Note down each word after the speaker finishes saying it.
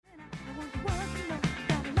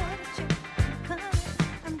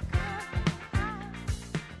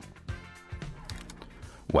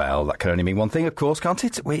Well, that can only mean one thing, of course, can't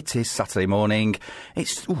it? It is Saturday morning.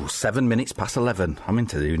 It's 7 minutes past 11. I'm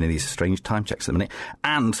into doing these strange time checks at the minute.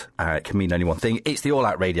 And it can mean only one thing. It's the All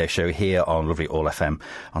Out Radio Show here on lovely All FM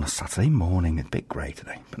on a Saturday morning. It's a bit grey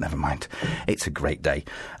today, but never mind. It's a great day.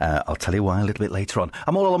 I'll tell you why a little bit later on.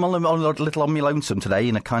 I'm a little on me lonesome today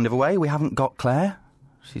in a kind of a way. We haven't got Claire.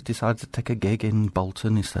 She's decided to take a gig in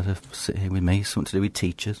Bolton instead of sit here with me, something to do with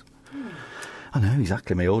teachers. I know,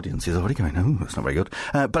 exactly. My audience is already going, oh, that's not very good.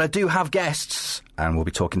 But I do have guests, and we'll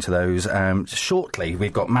be talking to those shortly.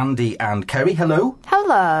 We've got Mandy and Kerry. Hello.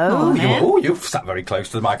 Hello. You've sat very close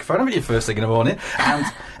to the microphone, haven't you, first thing in the morning?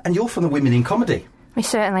 And you're from the Women in Comedy. We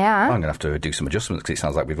certainly are. I'm going to have to do some adjustments because it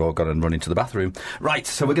sounds like we've all got to run into the bathroom. Right,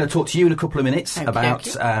 so we're going to talk to you in a couple of minutes about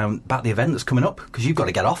the event that's coming up, because you've got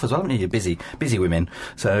to get off as well, haven't you? You're busy women.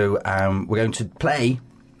 So we're going to play...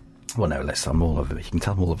 Well, no, I'm all over it. You can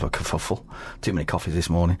tell I'm all over a kerfuffle. Too many coffees this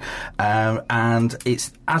morning. And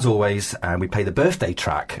it's, as always, we play the birthday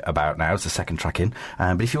track about now. It's the second track in.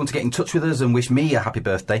 But if you want to get in touch with us and wish me a happy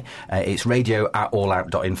birthday, it's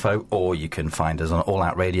radio@allout.info, or you can find us on All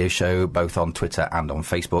Out Radio Show, both on Twitter and on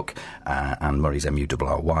Facebook. And Murray's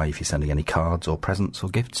MURRY if you're sending any cards or presents or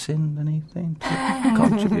gifts in, anything to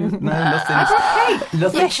contribute. No, nothing.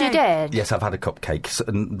 Nothing. Yes, you did. Yes, I've had a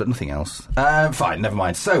cupcake, but nothing else. Fine, never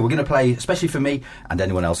mind. So we're going to play, especially for me and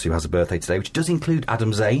anyone else who has a birthday today, which does include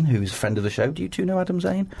Adam Zane, who's a friend of the show. Do you two know Adam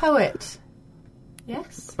Zane? Poet.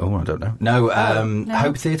 Yes. Oh, I don't know. No,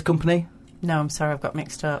 Hope Theatre Company? No, I'm sorry, I've got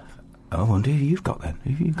mixed up. Oh, I wonder who you've got then.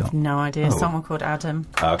 Who have you got? I've no idea. Someone called Adam.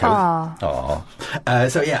 Okay.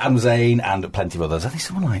 So yeah, Adam Zane and plenty of others. I think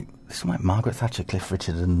someone like Margaret Thatcher, Cliff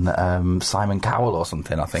Richard, and Simon Cowell or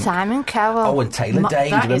something. I think Simon Cowell. Oh, and Taylor Dane.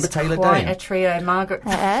 Do you remember Taylor Dane? Quite a trio, Margaret.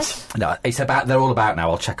 It is. No, they're all about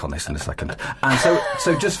now. I'll check on this in a second. And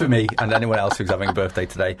so just for me and anyone else who's having a birthday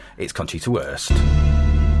today, it's Conchita Wurst.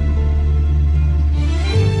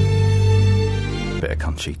 Bit of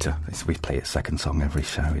Conchita. We play its second song every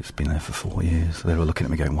show. It's been there for 4 years. They were looking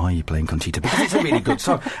at me going, why are you playing Conchita? Because it's a really good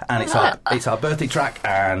song. And it's our birthday track,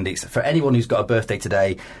 and it's for anyone who's got a birthday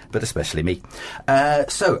today, but especially me. I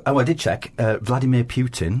did check. Vladimir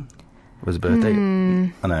Putin was a birthday.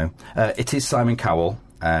 I know. It is Simon Cowell.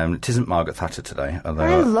 It isn't Margaret Thatcher today. Although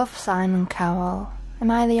I love Simon Cowell.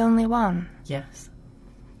 Am I the only one? Yes.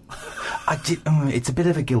 I did. It's a bit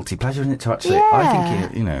of a guilty pleasure, isn't it? To actually, Yeah. I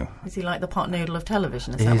think you know. Is he like the pot noodle of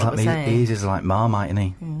television? Is that what we're saying? He is like Marmite, isn't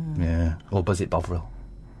he? Yeah. Or Buzzit Bovril.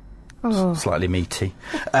 Oh. Slightly meaty.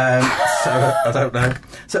 So I don't know.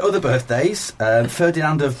 So other birthdays: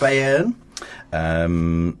 Ferdinand of Bayern,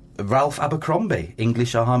 Ralph Abercrombie,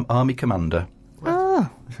 English Army Commander. Oh.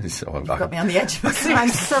 You've got me on the edge of my seat. I'm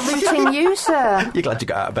saluting you, sir. You're glad you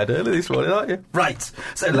got out of bed early this morning, aren't you? Right,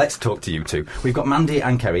 so let's talk to you two. We've got Mandy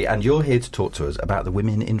and Kerry, and you're here to talk to us about the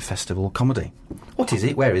Women in Festival Comedy. What is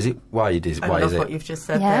it? Where is it? Why is it? I love what you've just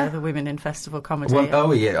said there, the Women in Festival Comedy.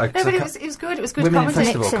 Well, yeah. No, but it was good. It was good Women comedy. in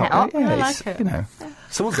Festival Mixing it Comedy. up. Yeah, I like it. You know,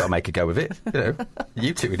 someone's got to make a go of it. You know,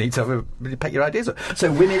 you two need to pick your ideas up.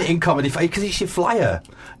 So, Women in Comedy, because it's your flyer.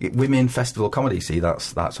 Women Festival Comedy. See,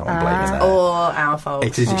 that's what I'm blaming there. Or our fault.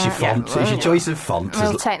 It is. It's your font. It's your choice of font.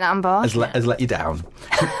 We'll take that on board. Has let you down.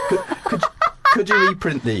 Could you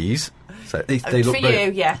reprint these? So they look for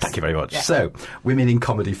brilliant. you, yes. Thank you very much. Yeah. So, Women in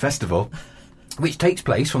Comedy Festival, which takes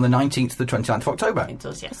place from the 19th to the 29th of October. It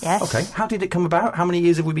does, yes. Yes. Okay, how did it come about? How many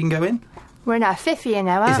years have we been going? We're in our 5th year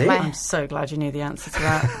now, aren't Is it? we? I'm so glad you knew the answer to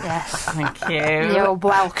that. Yes. Thank you. You're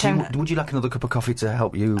welcome. Would you like another cup of coffee to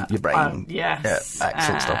help your brain? Yes. Yeah,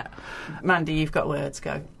 excellent stuff. Mandy, you've got words,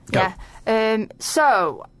 go. Go. Yeah.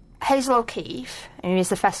 So, Hazel O'Keefe, who is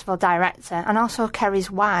the festival director, and also Kerry's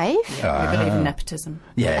wife. Yeah, we believe in nepotism.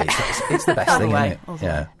 Yeah, it's the best thing, isn't it?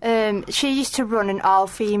 Yeah. She used to run an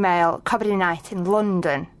all-female comedy night in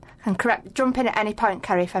London. And jump in at any point,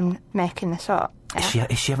 Kerry, if I'm making this up. Yeah.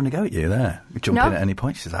 Is she having a go at you there? Jump in at any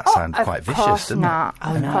point? She says, that sounds quite vicious, doesn't not. it?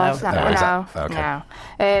 Oh, no. Of course not. Okay.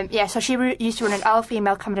 No. So she used to run an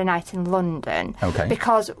all-female comedy night in London. Okay.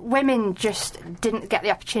 Because women just didn't get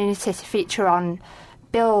the opportunity to feature on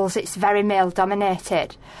bills. It's very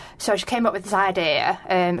male-dominated. So she came up with this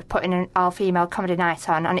idea, putting an all-female comedy night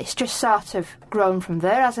on, and it's just sort of grown from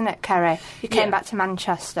there, hasn't it, Kerry? You came back to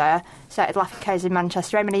Manchester, started Laughing Cows in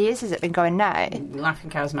Manchester. How many years has it been going now?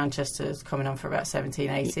 Laughing Cows Manchester's coming on for about 17,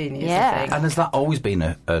 18 years, Yeah. I think. And has that always been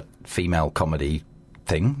a female comedy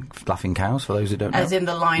thing, Laughing Cows, for those who don't know? As in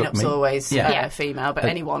the lineup's always female, but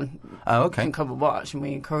anyone okay. can come and watch, and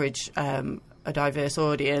we encourage a diverse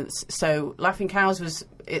audience. So Laughing Cows was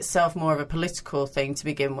itself more of a political thing to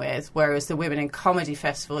begin with, whereas the Women in Comedy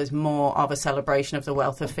Festival is more of a celebration of the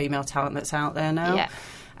wealth of female talent that's out there now. Yeah.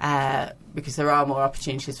 because there are more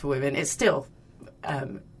opportunities for women. It's still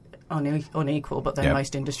unequal, but then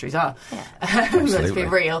most industries are. Yeah. Let's be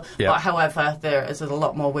real. Yeah. But however, there is a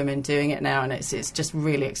lot more women doing it now, and it's just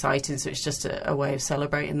really exciting. So it's just a way of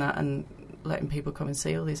celebrating that and letting people come and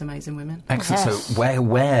see all these amazing women. Excellent. Yes. So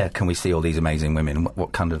where can we see all these amazing women?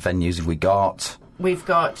 What kind of venues have we got? We've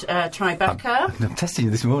got Tribeca. I'm testing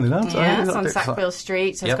you this morning, aren't I? Yeah, it's on Sackville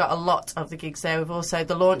Street. So it's got a lot of the gigs there. We've also,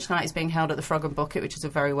 the launch night is being held at the Frog and Bucket, which is a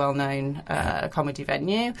very well-known comedy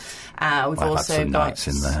venue. We've also got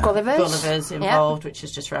Gulliver's involved, which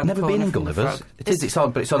is just around the corner. Never been in Gulliver's. It's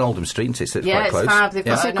on Oldham Street, it's quite close. It's fab. They've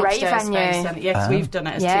got an great venue. Yes, we've done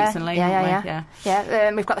it as Toots and Lee, haven't we?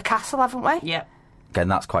 Yeah, we've got the Castle, haven't we? Yeah. Again,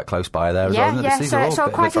 that's quite close by there as well. Yeah, so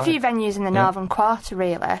quite a few venues in the Northern Quarter,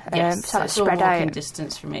 really. Yes, sort of spread out. Walking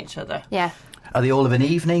distance from each other. Yeah. Are they all of an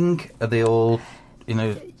evening? Are they all,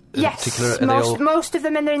 Yes, most of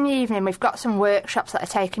them in the evening. We've got some workshops that are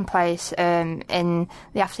taking place in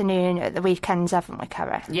the afternoon, at the weekends, haven't we,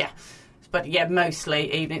 Cara? Yeah. But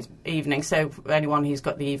mostly evening. So anyone who's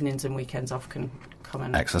got the evenings and weekends off can come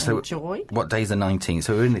and enjoy. So what day's the 19th?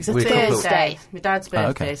 So we're Thursday. My dad's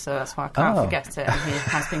birthday, so that's why I can't forget it. And he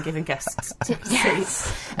has been giving guests seats.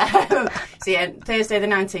 Thursday the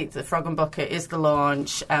 19th, the Frog and Bucket is the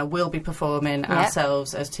launch. We'll be performing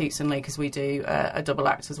ourselves as Toots and Lee, because we do a double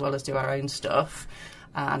act as well as do our own stuff.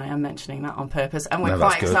 And I am mentioning that on purpose. And we're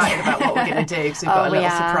quite excited about what we're going to do, because we've got a little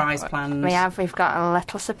surprise planned. We've got a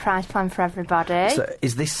little surprise plan for everybody. So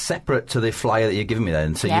is this separate to the flyer that you're giving me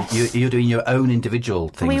then? So you're doing your own individual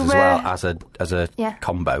things as a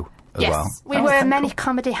combo as well? We wear many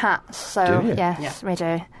comedy hats. So yes, we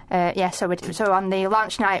do. So on the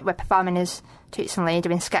launch night, we're performing as Toots and Lee,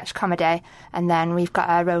 doing sketch comedy, and then we've got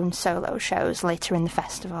our own solo shows later in the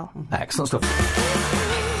festival. Excellent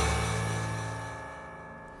stuff.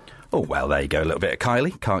 Oh, well, there you go. A little bit of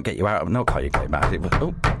Kylie. Can't get you out of... No, Kylie came out.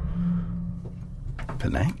 The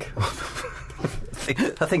neck.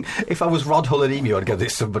 I think if I was Rod Hull and Emu, I'd go,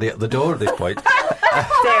 there's somebody at the door at this point.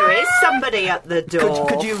 There is somebody at the door.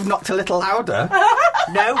 Could you have knocked a little louder?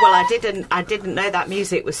 No, well, I didn't know that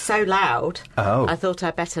music was so loud. Oh. I thought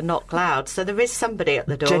I'd better knock loud. So there is somebody at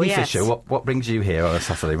the door, Jenny Fisher, what brings you here on a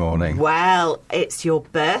Saturday morning? Well, it's your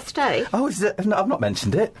birthday. Oh, is it? I've not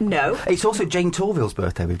mentioned it. No. It's also Jane Torville's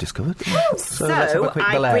birthday, we've discovered. So let's have a quick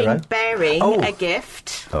bolero. Bearing a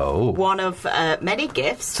gift. Oh. One of many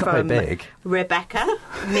gifts from big. Rebecca,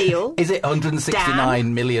 Neil. Is it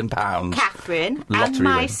 £169 million? Catherine and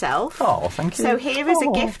myself. Oh, thank you. So here is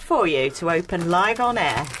a gift for you to open live on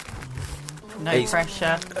air. No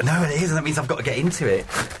pressure. No, it isn't. That means I've got to get into it.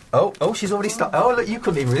 Oh, she's already started. Oh, look, you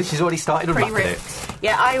couldn't even read. She's already started unwrapping it.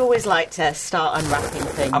 Yeah, I always like to start unwrapping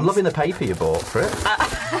things. I'm loving the paper you bought for it.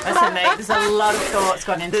 Listen, mate, there's a lot of thoughts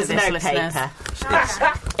gone into this, listeners. Paper.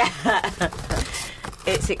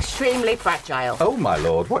 It's extremely fragile. Oh, my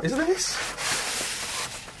Lord. What is this?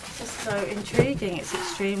 This is so intriguing. It's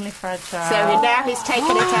extremely fragile. So now he's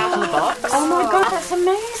taken it out of the box. Oh, my God, that's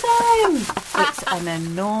amazing. It's an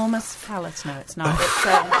enormous pallet. No, it's not. It's,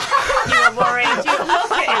 you were worried.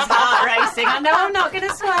 Look at his heart racing. I know I'm not going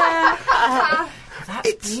to swear.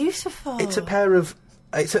 That's beautiful. It's a pair of...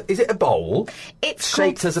 is it a bowl? It's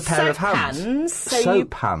shaped as a pair of hands.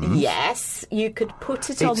 Soap hands? Yes. You could put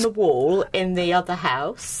it on the wall in the other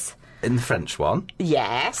house. In the French one?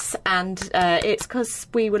 Yes, and it's because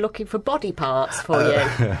we were looking for body parts for you.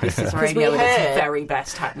 This is radio at its very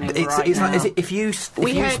best happening right now. Is it, if you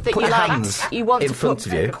heard that put hands you want in to front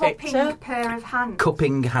of you... Cupping pair of hands.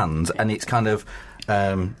 Cupping hands, and it's kind of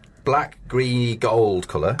black, greeny, gold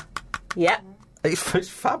colour. Yeah. It's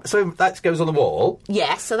fab. So that goes on the wall.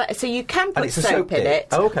 Yes, so you can put soap in it.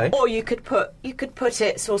 Oh, okay. Or you could put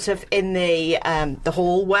it sort of in the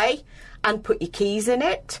hallway and put your keys in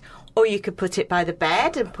it. Or you could put it by the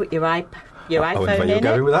bed and put your iPhone in it. You're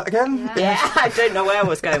going with that again? Yeah, I don't know where I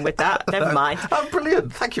was going with that. Never mind. Oh,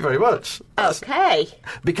 brilliant. Thank you very much. Okay.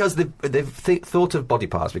 Because they've thought of body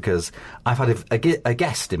parts, because I've had a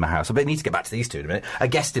guest in my house. I need to get back to these two in a minute. A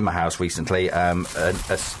guest in my house recently, a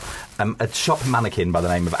shop mannequin by the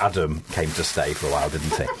name of Adam came to stay for a while,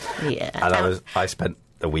 didn't he? Yeah. And I spent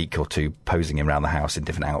a week or two posing him around the house in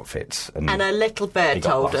different outfits. And a little bird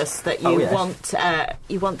told us that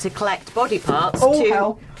you want to collect body parts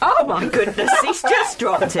hell. Oh my goodness, he's just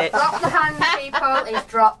dropped it. Drop the hand, people. He's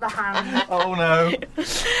dropped the hand. Oh no.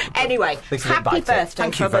 Anyway, happy birthday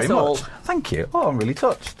Thank you from very us all. much. Thank you. Oh, I'm really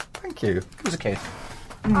touched. Thank you. Give us a kiss.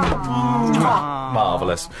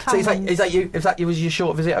 Marvellous. So is that you? Was your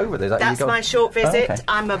short visit over? That's my short visit. Oh, okay.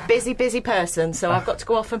 I'm a busy person, so I've got to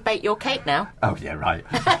go off and bake your cake now. Oh yeah, right.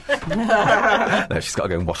 No, she's got to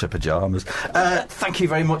go and wash her pyjamas. Thank you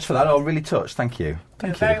very much for that. I'm really touched. Thank you.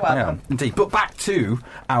 You're very welcome. Yeah, indeed. But back to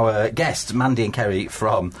our guests, Mandy and Kerry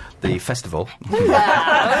from the festival,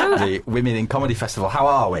 the Women in Comedy Festival. How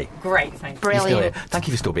are we? Great, thank you. Brilliant. Thank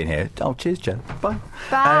you for still being here. Oh, cheers, Jen. Bye.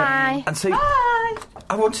 Bye. And so, Bye.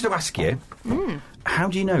 I wanted to ask you, how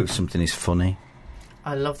do you know something is funny?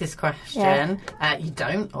 I love this question. Yeah. You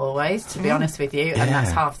don't always, to be honest with you, and that's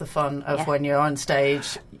half the fun of when you're on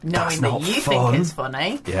stage, knowing that you think it's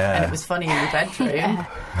funny, and it was funny in your bedroom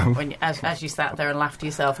when as you sat there and laughed to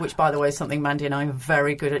yourself. Which, by the way, is something Mandy and I are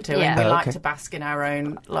very good at doing. We like to bask in our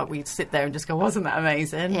own. Like we'd sit there and just go, "Wasn't that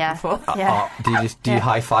amazing?" Yeah. Do you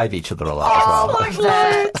high five each other a lot as well? All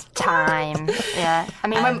the time. Yeah. I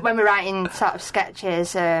mean, when we're writing sort of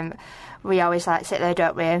sketches. We always sit there,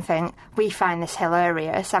 don't we, and think we find this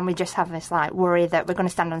hilarious, and we just have this worry that we're going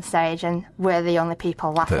to stand on stage and we're the only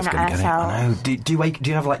people laughing at ourselves. I know. Do you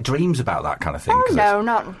have dreams about that kind of thing? Oh no,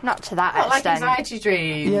 not to that extent. Like anxiety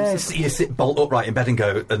dreams. Yes, you sit bolt upright in bed and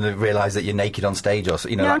go and then realise that you're naked on stage, or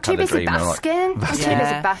that kind of dream. I'm too busy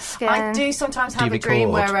basking. I do sometimes have a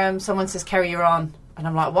dream where someone says, "Kerry, you're on." And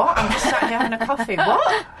I'm like, what? I'm just sat here having a coffee.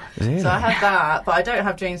 What? Really? So I have that, but I don't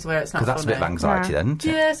have dreams where it's not funny. Because that's a bit of anxiety then, isn't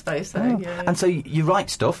it? Yeah, I suppose so, yeah. And so you write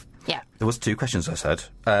stuff? Yeah. There was 2 questions I said.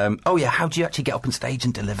 How do you actually get up on stage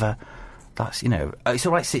and deliver? That's, it's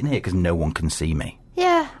all right sitting here because no one can see me.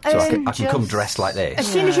 Yeah. So I can come dressed like this. As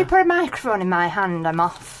soon as you put a microphone in my hand, I'm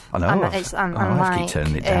off. I know. I have to keep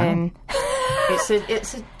turning it down.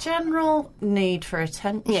 It's a general need for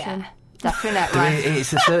attention. Yeah. Definitely.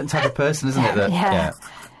 It's a certain type of person, isn't it? Yeah.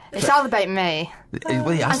 It's all about me.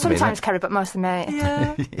 Well, and sometimes Kerry, but mostly me.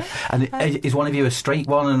 Yeah. And is one of you a straight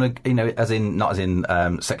one, and not as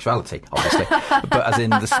in sexuality, obviously, but as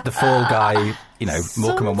in the fall guy,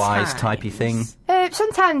 Morecambe and Wise typey thing?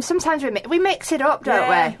 Sometimes we mix it up, don't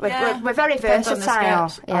we? We're very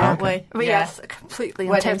versatile. Aren't we? Yes, completely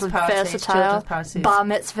and totally versatile. Bar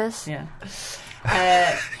mitzvahs. Yeah.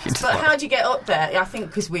 But how do you get up there? I think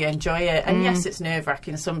because we enjoy it, and yes, it's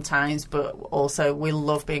nerve-wracking sometimes, but also we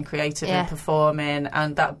love being creative and performing,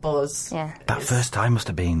 and that buzz. Yeah. That first time must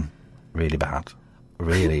have been really bad.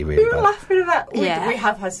 Really, really bad. We were laughing at that. Yeah. We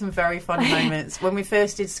have had some very funny moments. When we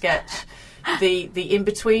first did sketch, the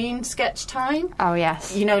in-between sketch time. Oh,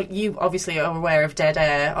 yes. You obviously are aware of dead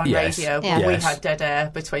air on radio, but we had dead air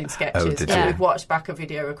between sketches. We've watched back a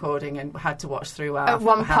video recording and had to watch through our At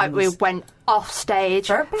one point, we went off stage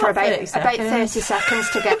for about 30 seconds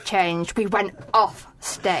to get changed. We went off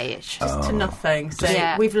stage. Just to nothing.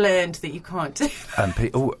 So we've learned that you can't do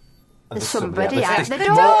that. There's somebody at the door.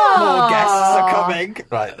 More guests are coming.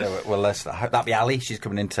 Right, well, that'll be Ali. She's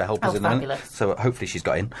coming in to help us in a minute. So hopefully she's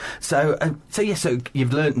got in. So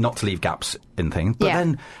you've learned not to leave gaps in things.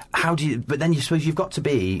 But then you suppose you've got to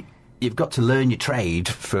learn your trade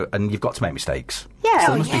and you've got to make mistakes. Yeah. So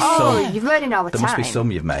there must be some, you're learning all the time. There must be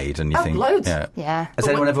some you've made, and you think, loads. Yeah. Has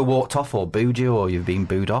anyone ever walked off or booed you, or you've been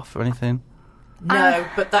booed off or anything? No,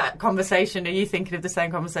 but that conversation, are you thinking of the same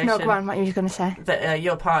conversation? No, go on, what were you going to say? That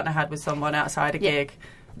your partner had with someone outside a gig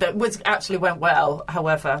that actually went well,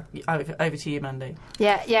 however. Over to you, Mandy.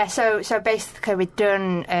 Yeah, so basically we'd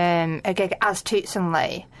done a gig as Toots and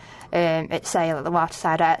Lee at Sale at the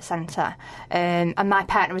Waterside Arts Centre, and my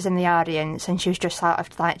partner was in the audience, and she was just sort of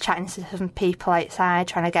chatting to some people outside,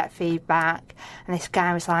 trying to get feedback, and this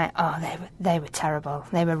guy was like, they were terrible,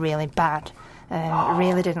 they were really bad.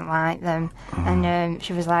 Really didn't like them, and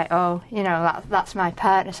she was like, that's my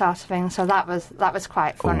partner, sort of thing. So that was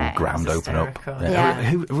quite funny. Ground open up. Yeah.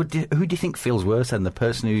 Who do you think feels worse than the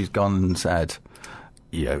person who's gone and said,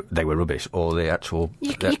 they were rubbish, or the actual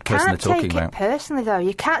you person they're talking about? You can't take it personally, though.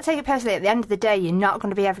 You can't take it personally. At the end of the day, you're not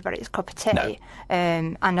going to be everybody's cup of tea. No.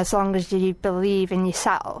 And as long as you believe in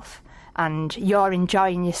yourself and you're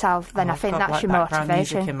enjoying yourself, then I think that's your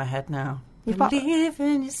motivation. Music in my head now. Believe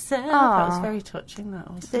in yourself. That was very touching.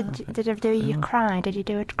 That was. Did it do you cry? Did you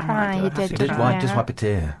do it cry? You did. Just wipe a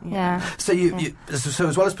tear. Yeah. So so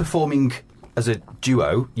as well as performing as a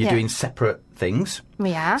duo, you're doing separate things.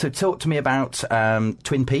 Yeah. So talk to me about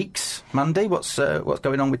Twin Peaks, Mandy. What's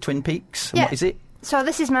going on with Twin Peaks? And what is it? So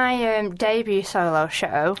this is my debut solo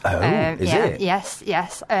show. Oh, is it? Yes.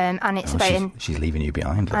 And it's about... She's leaving you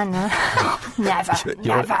behind. Look. I know.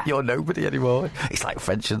 Never. You're nobody anymore. It's like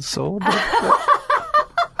French and Sword.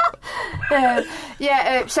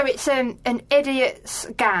 So it's an idiot's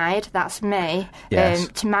guide, that's me,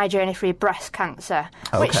 to my journey through breast cancer.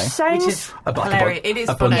 Which sounds hilarious. It is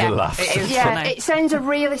funny. It is funny. It sounds a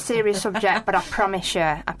really serious subject, but I promise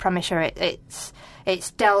you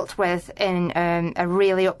it's dealt with in a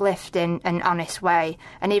really uplifting and honest way.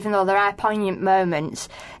 And even though there are poignant moments,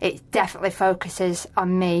 it definitely focuses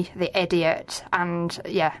on me, the idiot. And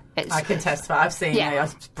I can testify. I've seen it.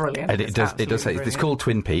 It's brilliant. And it does say it's called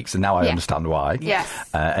Twin Peaks, and now I understand why.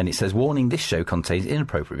 Yes. And it says, warning, this show contains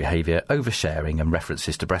inappropriate behaviour, oversharing and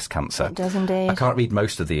references to breast cancer. It does indeed. I can't read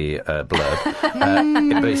most of the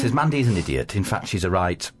blurb. But it says, Mandy is an idiot. In fact, she's a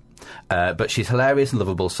right. But she's hilarious and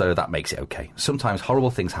lovable, so that makes it okay. Sometimes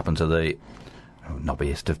horrible things happen to the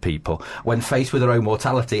knobbiest of people. When faced with her own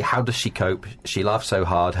mortality, how does she cope? She laughs so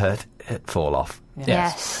hard, her fall off.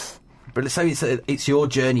 Yes. But so it's your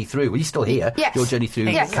journey through. Well, you're still here. Yes. Your journey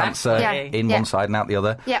through cancer in one side and out the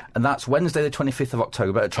other. Yeah. And that's Wednesday the 25th of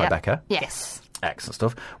October at Tribeca. Yes. Excellent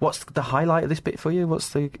stuff. What's the highlight of this bit for you?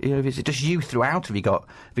 What's is it just you throughout? Have you got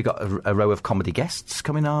a row of comedy guests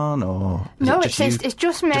coming on, or it's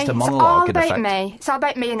just me. Just a monologue, it's all about me. It's all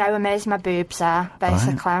about me and how amazing my boobs are,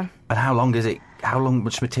 basically. Right. And how long is it? How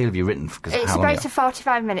much material have you written? It's about a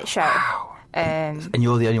 45-minute show. Wow. And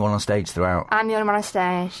you're the only one on stage throughout. I'm the only one on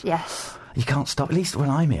stage. Yes. You can't stop. At least when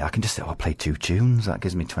I'm here, I can just say, I'll play 2 tunes. That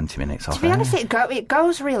gives me 20 minutes off. To be honest, it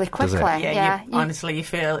goes really quickly. Yeah. Honestly, you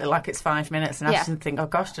feel like it's 5 minutes, and after you think, oh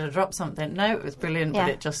gosh, did I drop something? No, it was brilliant, but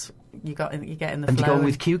it just you get in the flow. And you go on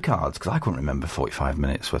with cue cards, because I couldn't remember 45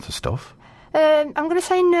 minutes worth of stuff. I'm going to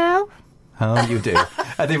say no. Oh, you do.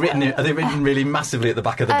 Are they written really massively at the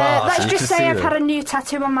back of the bar? Let's just say I've had a new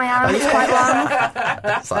tattoo on my arm. It's quite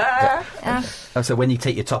long. So when you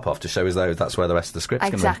take your top off to show us those, that's where the rest of the script's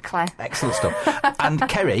going to be. Exactly. Excellent stuff. And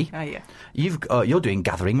Kerry, you're doing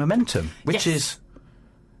Gathering Momentum, which is...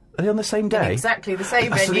 Are they on the same day? Exactly the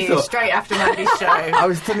same venue, straight after Mandy's show. I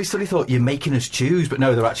was suddenly thought, you're making us choose, but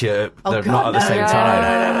no, they're actually not at the same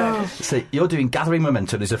time. No. So you're doing Gathering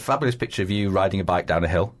Momentum. There's a fabulous picture of you riding a bike down a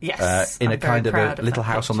hill. Yes. In a kind of a little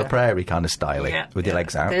house on the prairie kind of style, with your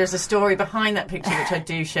legs out. There's a story behind that picture which I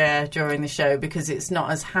do share during the show, because it's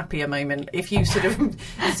not as happy a moment if you sort of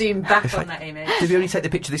zoom back on that image. Did you only take the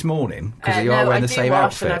picture this morning? Because you are wearing the same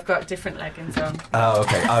outfit. And I've got different leggings on. Oh,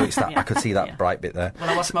 okay. Oh, it's that. I could see that bright bit there. Well,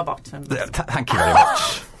 I washed my bottom. Thank you very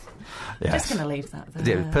much. Yes. Just going to leave that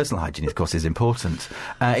there. Personal hygiene, of course, is important.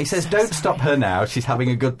 He says, don't stop her now. She's having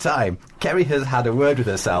a good time. Kerry has had a word with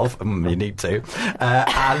herself, you need to,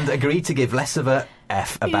 and agreed to give less of a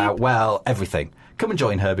F about, everything. Come and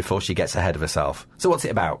join her before she gets ahead of herself. So what's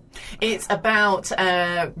it about? It's about,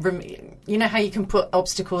 you know how you can put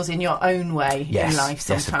obstacles in your own way in life sometimes?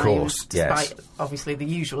 Yes, of course. Despite, obviously, the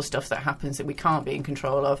usual stuff that happens that we can't be in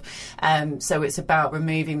control of. So it's about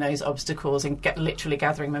removing those obstacles and literally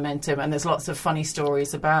gathering momentum. And there's lots of funny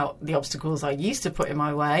stories about the obstacles I used to put in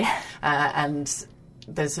my way. And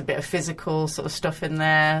there's a bit of physical sort of stuff in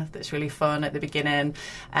there that's really fun at the beginning.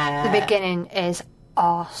 The beginning is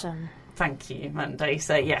awesome. Thank you, Mandy.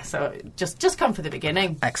 So just come for the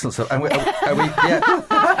beginning. Excellent. So, and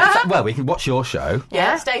well, we can watch your show.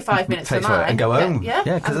 Yeah, stay 5 minutes for mine and go home. Yeah,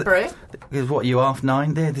 because what, you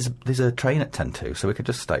 9:30? There's a train at 10:02, so we could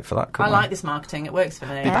just stay for that. I like this marketing; it works for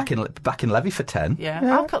me. Back in Levy for 10.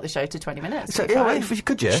 Yeah, I'll cut the show to 20 minutes. So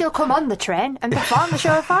could you? She'll come on the train and perform the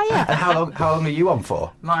show for you. And how long are you on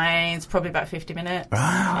for? Mine's probably about 50 minutes. Oh,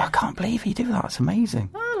 I can't believe you do that. It's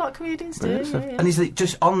amazing. Oh, like comedians do. Yeah. And is it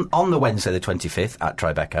just on the Wednesday the 25th at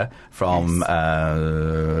Tribeca from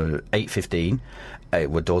 8:15?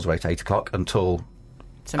 Doors are at 8 o'clock until.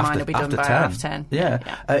 So mine will be done by half 10. Yeah.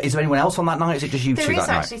 Is there anyone else on that night? Is it just you two that night? There is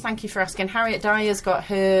actually, thank you for asking. Harriet Dyer's got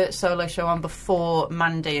her solo show on before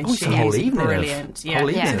Mandy, and she is brilliant. So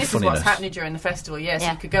this is what's happening during the festival.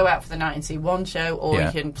 So you could go out for the night and see one show, or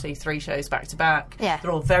you can see 3 shows back to back. Yeah.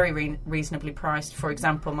 They're all very reasonably priced. For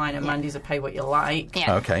example, mine and Mandy's are pay what you like.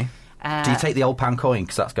 Yeah. Okay. Do you take the old pound coin,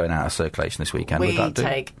 because that's going out of circulation this weekend? We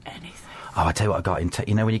take anything. Oh, I tell you what, I got into.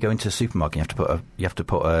 You know, when you go into a supermarket, you have to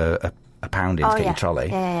put a pound in to get your trolley.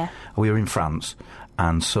 Yeah. We were in France,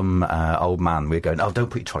 and some old man, we were going, don't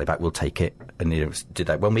put your trolley back, we'll take it. And he did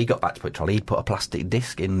that. When we got back to put trolley, he put a plastic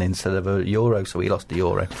disc in instead of €1, so we lost €1.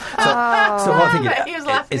 So what I think, he was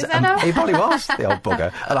laughing. Is that he probably was, the old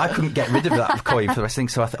bugger. And I couldn't get rid of that coin for the rest of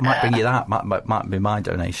things, so I might bring you that. Might be my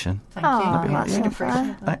donation. Thank you. That's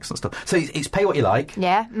Appreciate that. Excellent stuff. So it's pay what you like.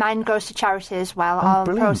 Yeah, mine goes to charity as well. All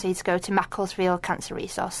proceeds go to Macclesfield Cancer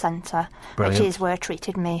Resource Centre, which is where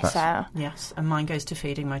treated me. So yes, and mine goes to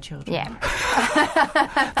feeding my children. Yeah.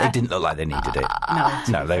 They didn't look like they needed it.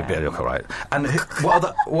 No, they look all right. And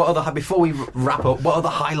what other? Before we wrap up, what other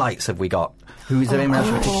highlights have we got? Who is there in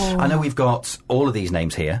else? I know we've got all of these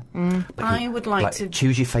names here. I would like to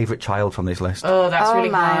choose your favourite child from this list. Oh, that's really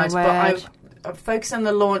hard. But I focus on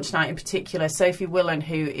the launch night in particular. Sophie Willan,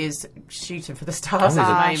 who is shooting for the stars at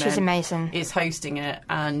the moment, she's amazing, is hosting it,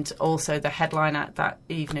 and also the headline at that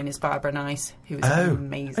evening is Barbara Nice, who is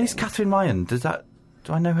amazing. And it's Catherine Ryan.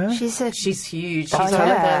 Do I know her? She's huge. She's on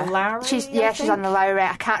the Lowry. She's on the Lowry.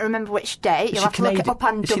 I can't remember which date. You'll have to look it up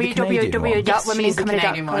on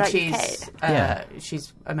www.womeninComedy.co.uk.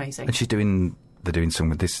 She's amazing. And they're doing some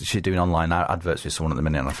with this. She's doing online adverts with someone at the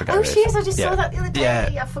minute, and I forget. Oh, she is. I just saw that the other day.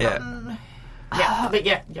 Yeah, I've forgotten.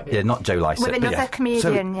 Yeah, not Joe Lycett. With another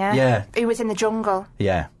comedian, who was in the jungle.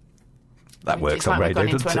 Yeah. That works on radio,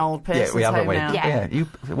 doesn't it? An old person's we haven't. Now.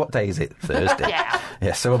 What day is it? Thursday.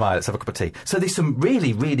 Yeah, so am I. Let's have a cup of tea. So there's some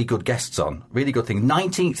really, really good guests on. Really good thing.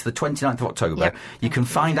 19th to the 29th of October. Yep. You can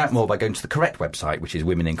find out more by going to the correct website, which is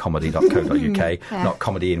womenincomedy.co.uk, not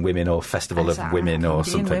Comedy in Women or Festival of Women or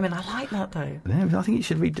something. Comedy in Women. I like that though. Yeah, I think you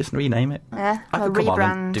should just rename it. Yeah, I could come on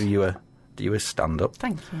and do you a stand-up.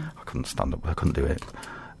 Thank you. I couldn't stand up. I couldn't do it.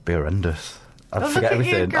 It'd be horrendous. I'd forget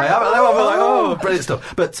everything. I'm like, brilliant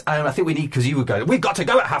stuff. But I think we need, because you were going, we've got to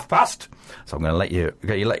go at 50:30. So I'm going to let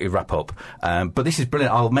you wrap up. But this is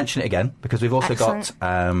brilliant. I'll mention it again because we've also got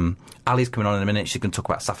Ali's coming on in a minute. She's going to talk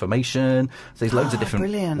about Saffirmation. So there's loads of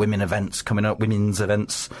different women's events coming up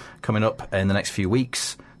in the next few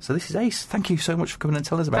weeks. So this is ace. Thank you so much for coming and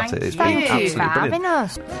telling us about it. It's been absolutely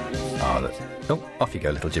brilliant. Off you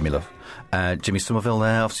go, little Jimmy Love. Jimmy Somerville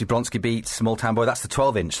there, obviously Bronski Beats, Small Town Boy. That's the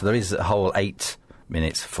 12-inch. So there is a whole 8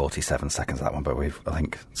 minutes, 47 seconds that one, but I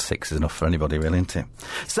think 6 is enough for anybody, really, isn't it?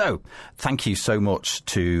 So, thank you so much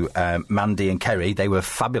to Mandy and Kerry. They were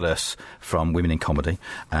fabulous from Women in Comedy.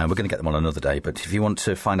 We're going to get them on another day, but if you want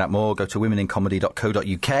to find out more, go to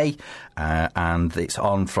womenincomedy.co.uk, and it's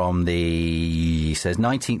on from it says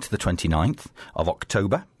 19th to the 29th of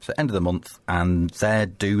October, so end of the month, and their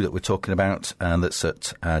do that we're talking about, that's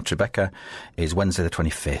at Tribeca, is Wednesday the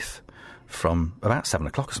 25th. From about 7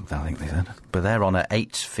 o'clock or something, I think they said. But they're on at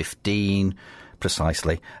 8:15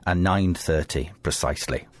 precisely and 9:30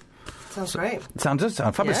 precisely. Sounds great. Sounds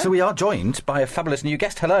fabulous. Yeah. So we are joined by a fabulous new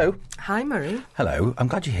guest. Hello. Hi, Murray. Hello. I'm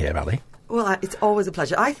glad you're here, Ali. Well, it's always a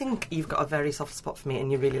pleasure. I think you've got a very soft spot for me and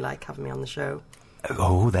you really like having me on the show.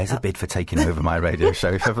 Oh, there's a bid for taking over my radio show,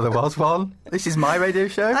 if ever there was one. This is my radio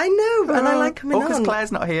show. I know, and I like coming on. because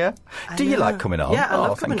Claire's not here. Do you like coming on? Yeah, I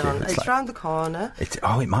love coming on. It's round the corner. It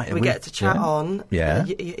might. We get to chat on. Yeah.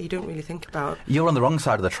 You don't really think about... You're on the wrong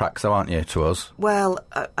side of the tracks, though, aren't you, to us? Well,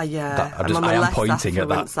 yeah. I'm on the less affluent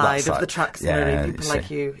side of the tracks, Murray. People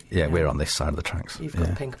like you. Yeah, we're on this side of the tracks. You've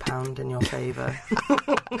got Pink Pound in your favour.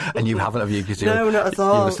 And you haven't, have you? No, not at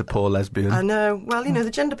all. You're just a poor lesbian. I know. Well,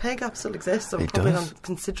 the gender pay gap still exists, so I'm probably on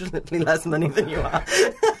considerably less money than you are.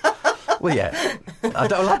 Well, yeah.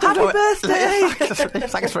 Happy birthday!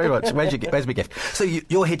 Thanks very much. Where's my gift? So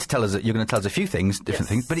you're here to tell us that you're going to tell us a few things, different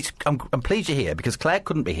things. But I'm pleased you're here because Claire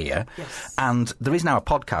couldn't be here. Yes. And there is now a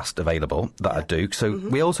podcast available that I do. So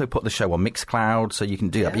we also put the show on Mixcloud, so you can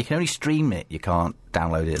do that. But you can only stream it. You can't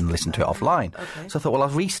download it and listen to it offline. Okay. So I thought, well, I'll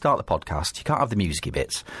restart the podcast. You can't have the musicy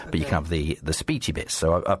bits, but you can have the speechy bits.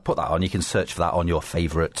 So I put that on. You can search for that on your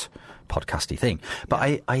favourite podcasty thing.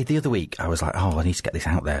 But I the other week I was like, I need to get this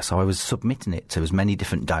out there, so I was submitting it to as many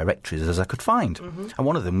different directories as I could find, and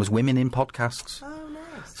one of them was Women in Podcasts. Oh,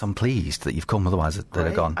 nice. So I'm pleased that you've come, otherwise they'd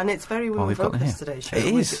have gone. And it's very women-focused today's show. It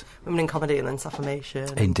is. Women in Comedy and then Saffirmation.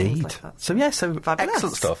 Indeed. Like that. So Fabulous.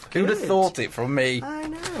 Excellent stuff. Good. Who'd have thought it from me? I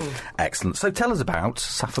know. Excellent. So tell us about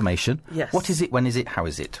Saffirmation. Yes. What is it? When is it? How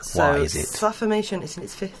is it? So Why is it? Saffirmation is in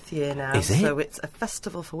its 5th year now. Is it? So it's a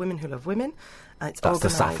festival for women who love women. It's That's the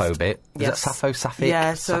organised. Sappho bit. Is Yes. that Sappho, Sapphic?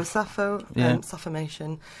 Yeah, so Sappho, Yeah.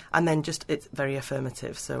 Saffirmation, and then it's very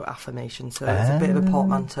affirmative, so affirmation. So it's a bit of a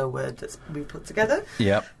portmanteau word that's we put together.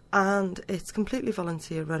 Yep. And it's completely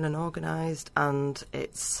volunteer run and organised, and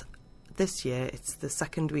this year it's the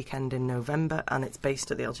second weekend in November, and it's based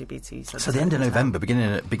at the LGBT Centre. So the end of November,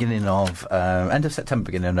 beginning of end of September,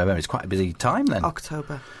 beginning of November is quite a busy time then.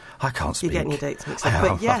 October. I can't speak. You're getting your dates mixed up.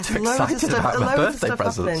 But yes, loads of stuff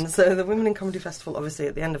happening. So the Women in Comedy Festival, obviously,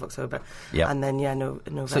 at the end of October. Yep. And then,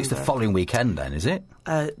 November. So it's the following weekend then, is it?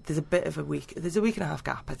 There's a bit of a week. There's a week and a half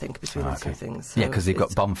gap, I think, between the two things. So yeah, because they've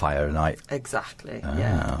got bonfire night. Exactly,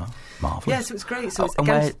 yeah. Marvellous. Yeah, so it's great. So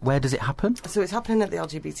and where does it happen? So it's happening at the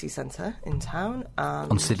LGBT Centre in town.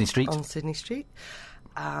 On Sydney Street? On Sydney Street.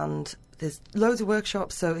 And there's loads of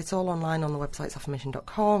workshops, so it's all online on the website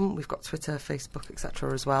saffirmation.com. We've got Twitter, Facebook,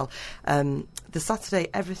 etc. as well. The Saturday,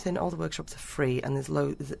 all the workshops are free, and there's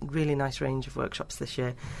a really nice range of workshops this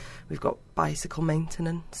year. We've got bicycle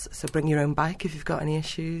maintenance, so bring your own bike if you've got any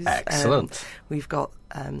issues. Excellent. We've got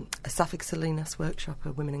a Sapphic Salinas workshop,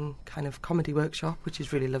 a women in kind of comedy workshop, which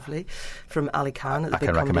is really lovely, from Ali Khan at the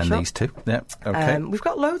Big Comedy Shop. I can recommend these too. Yeah, okay. We've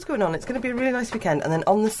got loads going on. It's going to be a really nice weekend. And then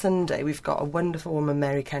on the Sunday, we've got a wonderful woman,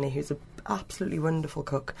 Mary Kenny, who's an absolutely wonderful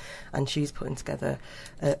cook, and she's putting together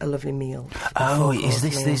a lovely meal. Oh, is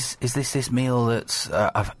this meal that's?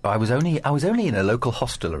 I was only in a local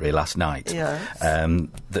hostelry last night. Yes.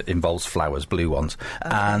 That involves flowers, blue ones,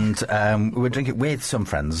 and we were drinking with some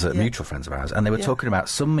friends, mutual friends of ours, and they were talking about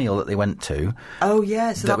some meal that they went to. Oh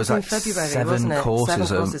yeah, so that was like in February, 7 wasn't it? courses.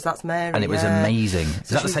 7 courses. That's Mary, and it was amazing. Is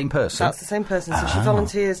that the same person? That's the same person. So she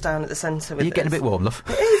volunteers down at the centre. Are you getting a bit warm, love?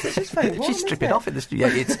 It is. It's just very warm. She's stripping off in the studio.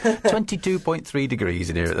 It's 22.3 degrees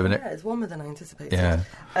in here at the minute. Yeah, it's warmer than I anticipated.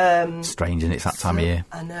 Yeah. Strange, and it's that time of year.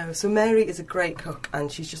 I know. So Mary is a great cook,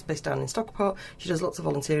 and she's just based down in Stockport. She does lots of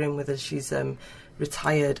volunteering with us. She's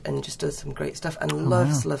retired and just does some great stuff and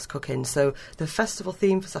loves cooking. So the festival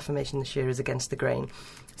theme for Saffirmation this year is Against the Grain.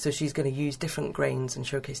 So she's going to use different grains and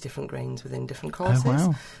showcase different grains within different courses. Oh,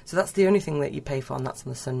 wow. So that's the only thing that you pay for, and that's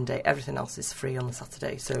on the Sunday. Everything else is free on the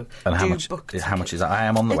Saturday. So and how much is that? I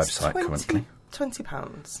am on the website currently.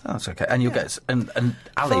 £20. Oh, that's okay. And you'll get and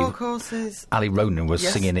Ali 4 courses. Ali Ronan was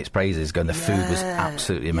singing its praises, going the food was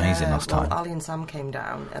absolutely amazing last time. Well, Ali and Sam came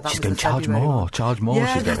down. She's going to charge more.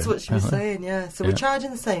 Yeah, that's what she was saying. Yeah, so we're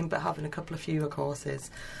charging the same, but having a couple of fewer courses.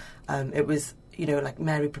 It was, like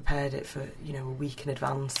Mary prepared it for, a week in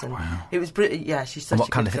advance, and it was brilliant. Yeah, she's such. And what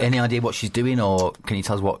kind of any idea what she's doing, or can you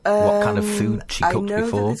tell us what kind of food she cooked before? I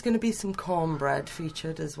know that there's going to be some cornbread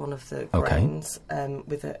featured as one of the grains.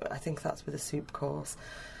 I think that's with a soup course,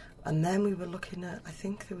 and then we were looking at. I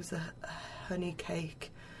think there was a honey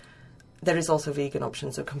cake. There is also vegan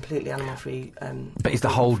options, so completely animal-free. But is the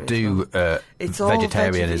whole it's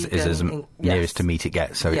vegetarian is as nearest to meat it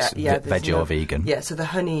gets, so it's veggie or vegan? Yeah, so the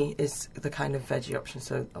honey is the kind of veggie option,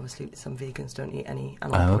 so obviously some vegans don't eat any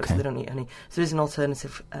animal products, so they don't eat honey. So there's an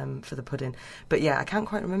alternative for the pudding. But yeah, I can't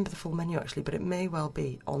quite remember the full menu actually, but it may well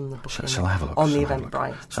be on the booking. Shall I have a look? On the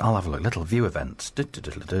Eventbrite. So I'll have a look. Little view events.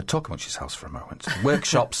 Talk amongst yourselves for a moment.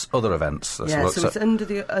 Workshops, other events. So it's under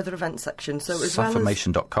the other events section. So as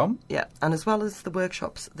Saffirmation.com. Yeah. And as well as the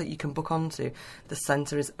workshops that you can book onto, the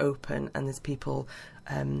centre is open, and there's people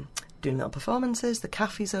doing little performances. The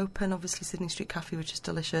cafe's open, obviously Sydney Street Cafe, which is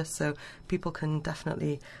delicious, so people can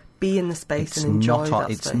definitely be in the space and enjoy that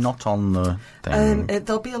space. It's not on the thing.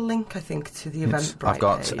 There'll be a link, I think, to the Eventbrite I've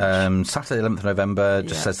got page. Saturday 11th of November,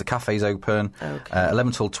 just says the cafe's open,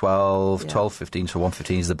 11 till 12, 12:15 to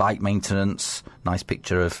 1:15 is the bike maintenance, nice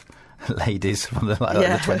picture of ladies from the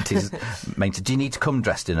 20s. Do you need to come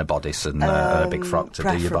dressed in a bodice and a big frock to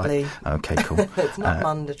preferably. do your bike? Okay, cool. It's not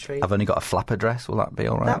mandatory. I've only got a flapper dress. Will that be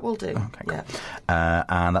all right? That will do. Okay, cool.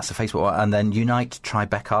 And that's the Facebook one. And then Unite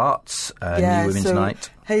Tribeca Arts, New Women's Night.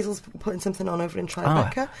 Hazel's putting something on over in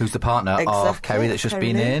Tribeca. Who's the partner of Kerry that's just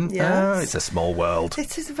been in? Yes. Oh, it's a small world.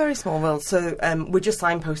 It is a very small world. So we're just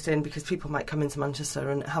signposting because people might come into Manchester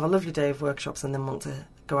and have a lovely day of workshops and then want to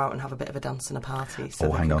go out and have a bit of a dance and a party. So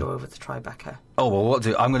they can go over to Tribeca. Oh, well, what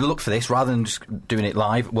do I'm going to look for this rather than just doing it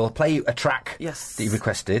live. We'll play a track that you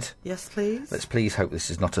requested. Yes, please. Let's please hope this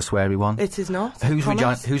is not a sweary one. It is not. Who's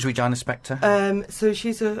Regina Spector? So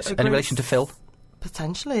she's a any relation to Phil?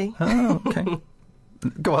 Potentially. Oh, okay.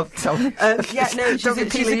 Go on, tell me. She's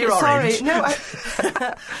orange. No, I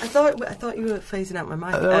thought you were phasing out my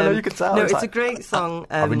mind. No, you could tell. No, it's a great song.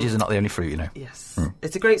 Oranges are not the only fruit, you know. Yes,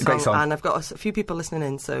 it's a great song, and I've got a few people listening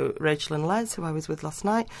in. So Rachel and Les, who I was with last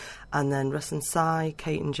night, and then Russ and Si,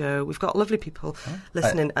 Kate and Joe. We've got lovely people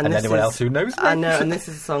listening, and anyone else who knows. I know, and this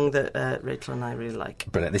is a song that Rachel and I really like.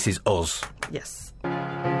 Brilliant. This is Us. Yes.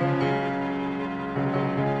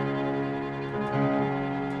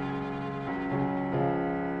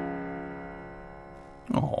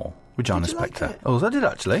 Oh, Regina Spector. Like I did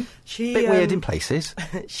actually. Bit weird in places.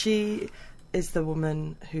 She is the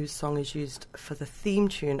woman whose song is used for the theme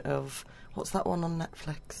tune of what's that one on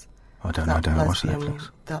Netflix? I don't know. I don't watch Netflix.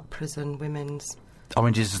 That prison women's.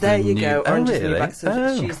 Orange is there the you new... go. Oh, Orange is really? the new back.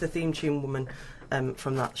 So she's the theme tune woman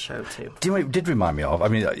from that show too. Do you know what it did remind me of? I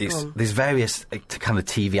mean, there's various kind of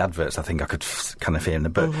TV adverts I think I could kind of hear in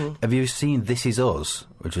them, but have you seen This Is Us,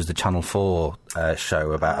 which was the Channel 4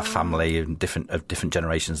 show about a family of different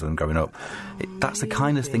generations of them growing up? That's the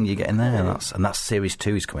kind of thing you get in there, and that's series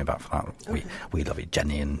 2 is coming back for that. Okay. We love it.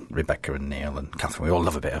 Jenny and Rebecca and Neil and Catherine, we all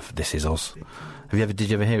love a bit of This Is Us. Did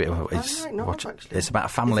you ever hear it? It's about a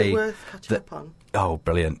family. Is it worth catching up on? Oh,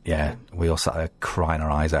 brilliant! Yeah, we all sat there crying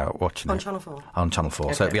our eyes out watching it. On Channel 4? On Channel 4.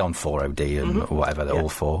 Okay. So it'll be on 4OD and whatever, all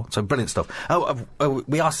 4. So brilliant stuff.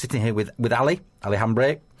 We are sitting here with Ali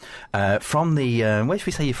Handbrake, from the... where should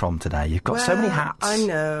we say you're from today? You've got so many hats. I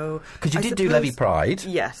know. Because you did do Levy Pride.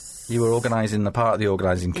 Yes. You were organising the part of the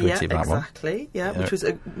organising committee of that one. Exactly. Yeah, which was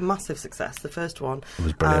a massive success, the first one. It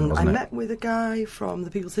was brilliant, wasn't it? I met with a guy from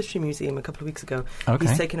the People's History Museum a couple of weeks ago. Okay.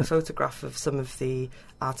 He's taken a photograph of some of the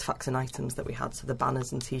artefacts and items that we had, so the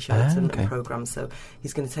banners and T-shirts and programmes. So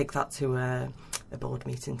he's going to take that to a board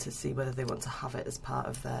meeting to see whether they want to have it as part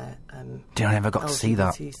of their Do you know, I never got to see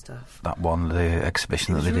that stuff. That one, the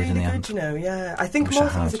exhibition that they did in the end. You know, yeah. I think more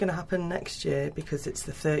things are going to happen next year because it's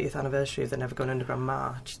the 30th anniversary of the Never Going Underground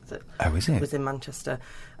March that was in Manchester.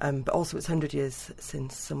 But also it's 100 years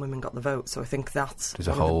since some women got the vote, so I think that's There's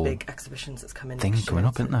one a whole of the big exhibitions that's coming thing next coming year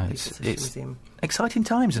up, isn't there? It's exciting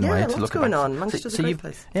times in a way to look at. What's going on? Manchester's a great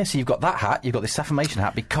place. Yeah, so you've got that hat, you've got this Saffamation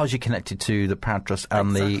hat because you're connected to the Proud Trust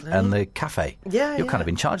and the cafe. Yeah, you're kind of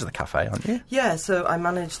in charge of the cafe, aren't you? Yeah, so I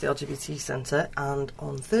manage the LGBT Centre, and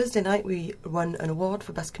on Thursday night we won an award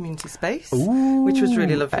for Best Community Space, which was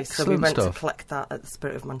really lovely. So we went to collect that at the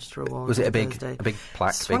Spirit of Manchester Award. Was it a big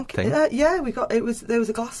plaque, big thing? Yeah, there was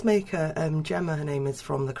a glassmaker, Gemma, her name is,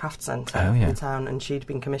 from the Craft Centre in town, and she'd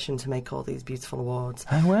been commissioned to make all these beautiful awards.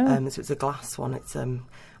 Oh, wow. So it's a glass one. It's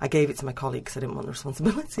I gave it to my colleague because I didn't want the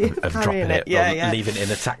responsibility of dropping it, leaving it in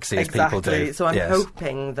a taxi as people do. So I'm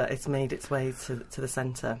hoping that it's made its way to the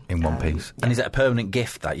centre in one piece. And is it a permanent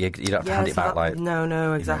gift that you don't have to hand it back like?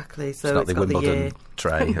 No, exactly. You know, so it's not the Wimbledon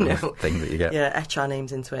tray thing that you get. Yeah, etch our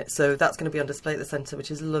names into it. So that's going to be on display at the centre, which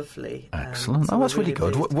is lovely. Excellent. So that's really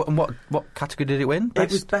good. What category did it win? It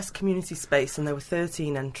was Best Community Space, and there were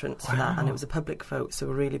 13 entrants for that, and it was a public vote. So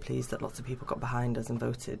we're really pleased that lots of people got behind us and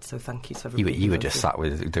voted. So thank you to everybody. You were just sat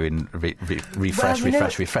with doing refresh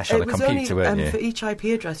on a computer, weren't you? For each IP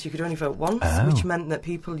address, you could only vote once, which meant that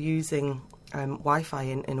people using Wi-Fi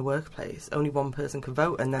in a workplace, only one person could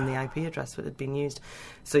vote, and then the IP address that had been used.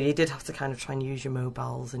 So you did have to kind of try and use your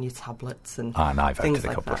mobiles and your tablets and I voted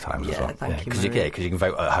a couple of times as well. Because you can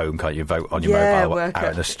vote at home, can't you? Vote on your mobile out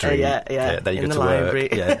in the street. Then you go to library.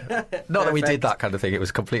 Work. Not that we did that kind of thing. It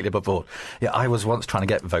was completely above board. Yeah, I was once trying to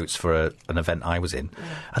get votes for an event I was in,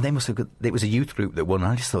 and they must have. It was a youth group that won.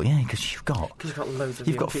 And I just thought, because you've got loads of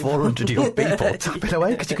you've got 400 young people tapping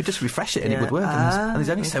away because you could just refresh it and it would work. And there's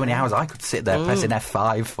only so many hours I could sit there pressing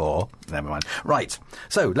F5 for. Never mind. Right.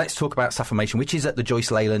 So let's talk about Saffamation, which is at the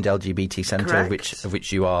Joyce Leyland LGBT Centre, of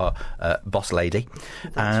which you are boss lady.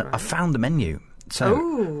 Right. I found the menu.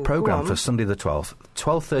 So programme for Sunday the 12th,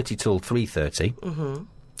 12:30 till 3:30.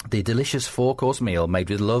 The delicious 4-course meal made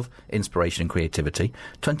with love, inspiration and creativity.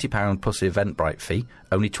 £20 plus the Eventbrite fee.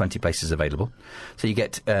 Only 20 places available. So you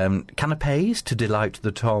get canapes to delight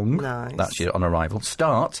the tongue. Nice. That's your on arrival.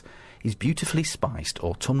 Start is beautifully spiced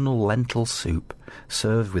autumnal lentil soup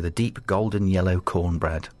served with a deep golden yellow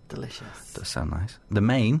cornbread. Delicious. Does sound nice. The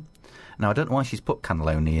main... Now, I don't know why she's put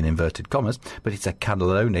cannelloni in inverted commas, but it's a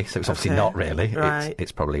cannelloni, so it's obviously not really. Right.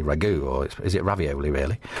 It's probably ragu, or is it ravioli,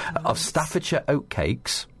 really? Of Staffordshire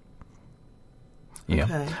oatcakes. Yeah.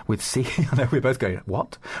 Okay. I know we're both going,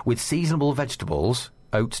 what? With seasonable vegetables,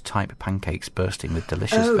 oat-type pancakes bursting with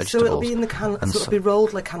delicious vegetables. So it'll be in the so it'll be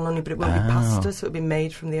rolled like cannelloni, but it won't be pasta, so it'll be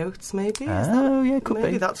made from the oats, maybe? Could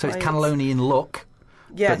be. That's so it's cannelloni in look,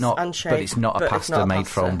 yes, but and shape, but it's not a pasta made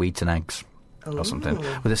from wheat and eggs. Or something,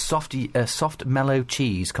 with a soft mellow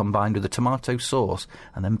cheese combined with a tomato sauce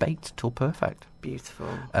and then baked till perfect. Beautiful.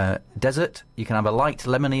 Dessert, you can have a light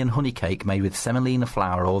lemony and honey cake made with semolina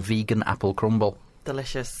flour or vegan apple crumble.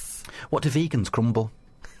 Delicious. What do vegans crumble?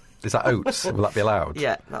 Is that oats? Will that be allowed?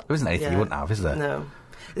 Yeah. There isn't anything you wouldn't have, is there? No.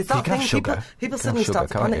 It's that thing, sugar. People suddenly start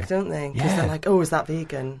to panic, don't they? Because they're like, is that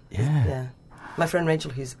vegan? Yeah. My friend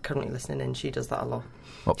Rachel, who's currently listening in, she does that a lot.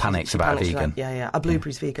 What, panics about a vegan? Like, a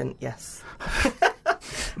blueberries vegan, yes.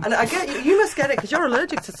 And I get you must get it because you're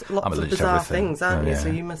allergic to lots of bizarre things, aren't you?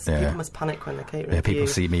 So people must panic when they cater. Yeah, people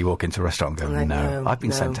see me walk into a restaurant and go, no. I've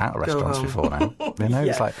been sent out of restaurants before now.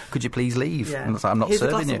 It's like, could you please leave? Yeah. And it's like, I'm not Here's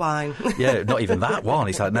serving a you. glass of wine. Yeah, not even that one.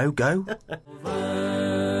 It's like, no, go.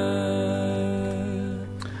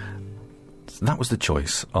 that was the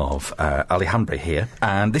choice of Ali Hanbury here.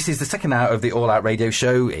 And this is the second hour of the All Out Radio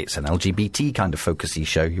Show. It's an LGBT kind of focusy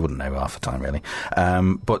show. You wouldn't know half the time, really.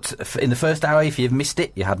 But in the first hour, if you've missed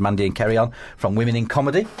it, you had Mandy and Kerry on from Women in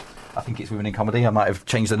Comedy. I think it's Women in Comedy. I might have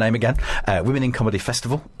changed the name again. Women in Comedy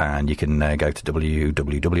Festival. And you can go to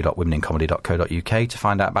www.womenincomedy.co.uk to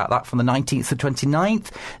find out about that from the 19th to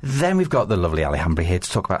 29th. Then we've got the lovely Ali Hanbury here to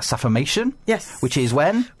talk about Saffirmation. Yes. Which is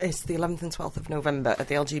when? It's the 11th and 12th of November at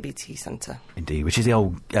the LGBT Centre. Indeed, which is the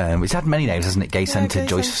old... it's had many names, hasn't it? Gay Centre,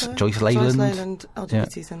 Joyce Leyland. Joyce Leyland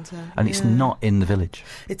LGBT Centre. And it's not in the village.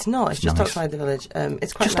 It's not. It's just nice. Outside the village.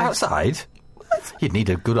 It's quite just nice. Outside? You'd need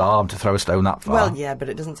a good arm to throw a stone that far. Well, yeah, but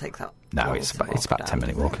it doesn't take that. No, it's about a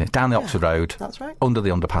 10-minute walk. Down the Oxford Road. That's right. Under the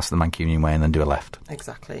underpass of the Mancunian Way, and then do a left.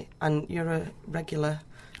 Exactly. And you're a regular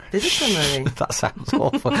visitor, Murray. That sounds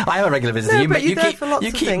awful. I am a regular visitor. No,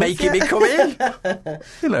 you keep making me come in.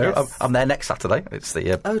 You know, yes. I'm there next Saturday. It's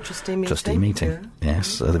the trustee meeting.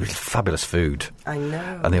 Yes, there'll be fabulous food. I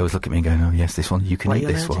know. And they always look at me and go, "Oh yes, this one you can eat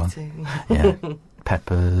this one." Yeah.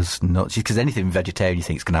 Peppers, nuts, because anything vegetarian you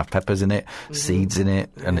think is going to have peppers in it, seeds in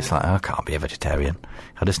it, and it's like, I can't be a vegetarian.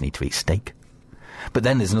 I just need to eat steak. But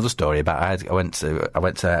then there's another story about I went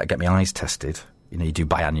to get my eyes tested. You know, you do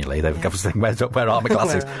biannually. They've got saying, where are my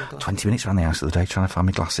glasses? 20 minutes around the house of the day trying to find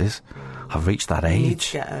my glasses. I've reached that age. You need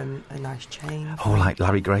to get a nice chain. Oh, like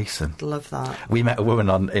Larry Grayson. Love that. We met a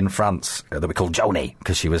woman in France that we called Joni,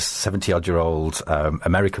 because she was a 70-odd-year-old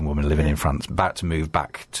American woman living in France, about to move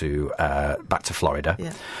back to Florida.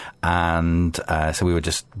 Yeah. And so we were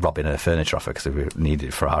just robbing her furniture off her because we needed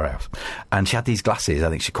it for our house. And she had these glasses, I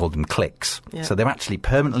think she called them clicks. Yeah. So they were actually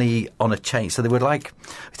permanently on a chain. So they were like,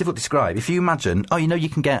 it's difficult to describe. If you imagine, you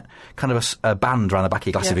can get kind of a band around the back of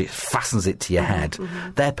your glasses, it fastens it to your head.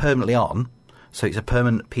 Mm-hmm. They're permanently on. So it's a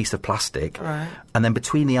permanent piece of plastic. Right. And then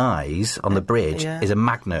between the eyes on the bridge is a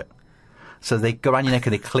magnet. So they go around your neck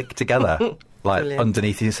and they click together. Like brilliant.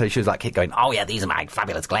 Underneath you. So she was like going, "Oh yeah, these are my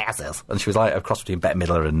fabulous glasses." And she was like a cross between Bette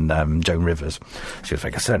Midler and Joan Rivers. She was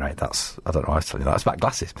very concerned, right? I don't know why I was telling you that. It's about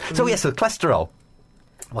glasses. So so cholesterol.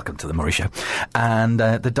 Welcome to the Murray Show. And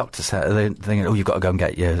the doctor said, they're thinking, you've got to go and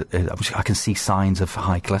get your... I can see signs of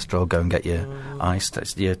high cholesterol. Go and get your eyes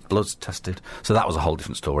tested, your bloods tested. So that was a whole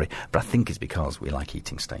different story. But I think it's because we like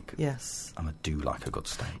eating steak. Yes. And I do like a good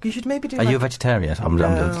steak. You should maybe do... Are you a vegetarian?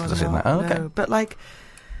 No. But like...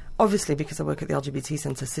 Obviously, because I work at the LGBT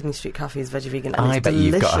Centre, Sydney Street Cafe is veggie vegan, and it's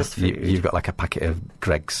delicious food. You've got like a packet of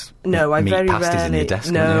Greggs meat pasties in your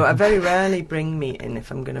desk. No, I very rarely bring meat in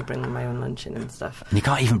if I'm going to bring my own lunch in and stuff. And you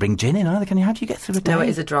can't even bring gin in either, can you? How do you get through a day? No, it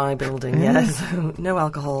is a dry building, so no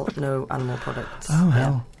alcohol, no animal products. Oh,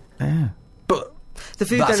 hell, yeah. But... The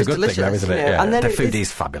food there is delicious, thing, though, isn't it? Yeah. And then the food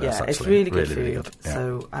is fabulous. Yeah, actually. It's really good really food. Good. Yeah.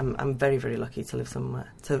 So I'm very, very lucky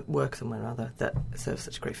to work somewhere that serves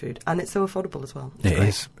such great food, and it's so affordable as well. It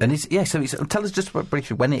is, and So tell us just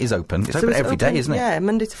briefly when it is open. It's open every day, isn't it? Yeah,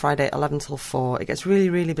 Monday to Friday, 11 till 4. It gets really,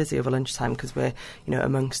 really busy over lunchtime because we're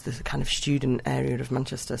amongst the kind of student area of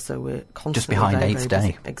Manchester, so we're constantly just behind very, 8th very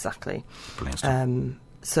Day. Busy. Exactly. Brilliant stuff.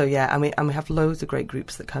 So yeah, and we have loads of great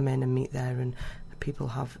groups that come in and meet there, and people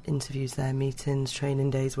have interviews there, meetings,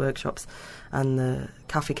 training days, workshops, and the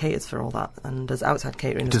cafe caters for all that, and does outside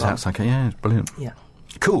catering as well. Does outside catering, it's brilliant. Yeah.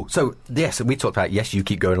 Cool. So, yes, we talked about, you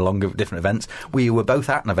keep going along with different events. We were both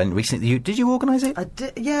at an event recently. Did you organise it? I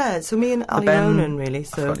did, yeah. So me and Ali Ronan, really.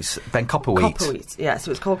 So Ben Copperwheat. Yeah,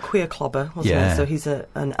 so it's called Queer Clobber, wasn't it? So he's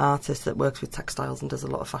an artist that works with textiles and does a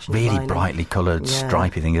lot of fashion really design. Brightly coloured,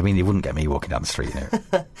 stripy thing. I mean, you wouldn't get me walking down the street,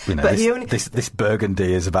 this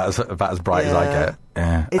burgundy is about as bright as I get.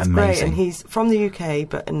 Yeah, it's amazing. Great, and he's from the UK,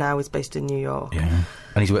 but now is based in New York. Yeah.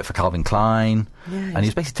 And he's worked for Calvin Klein, and he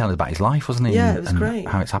was basically telling us about his life, wasn't he? Yeah, it was great.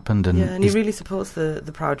 How it's happened. And he really supports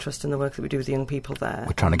the Proud Trust and the work that we do with the young people there.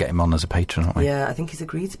 We're trying to get him on as a patron, aren't we? Yeah, I think he's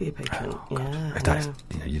agreed to be a patron.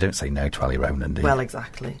 You don't say no to Ali Ronan, do you? Well,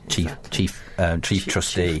 exactly. Chief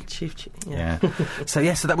trustee. Yeah. So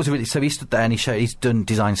that was really... So he stood there and he's done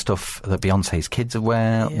design stuff that Beyonce's kids have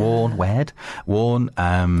worn.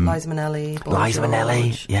 Liza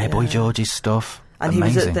Minnelli. Boy George's stuff. And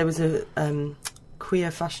there was a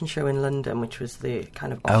queer fashion show in London, which was the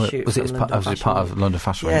kind of offshoot. Was it part of London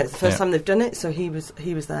Fashion Week? Yeah, it's the first time they've done it. So he was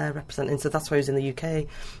there representing. So that's why he was in the UK.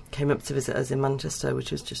 Came up to visit us in Manchester,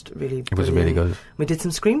 which was just really. It was really good. We did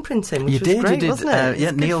some screen printing, which was great, wasn't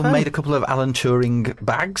it? Neil made a couple of Alan Turing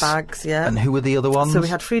bags. Yeah. And who were the other ones? So we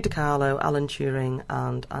had Frida Kahlo, Alan Turing,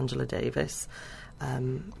 and Angela Davis.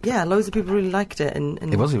 Loads of people really liked it. And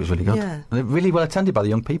it was really good. Yeah. And really well attended by the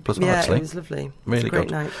young people as well, actually. Yeah, it was lovely. Really good.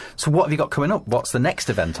 Great night. So what have you got coming up? What's the next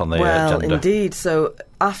event on the agenda? Well, indeed. So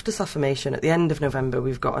after Saffirmation, at the end of November,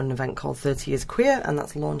 we've got an event called 30 Years Queer, and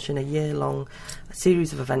that's launching a year-long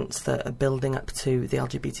series of events that are building up to the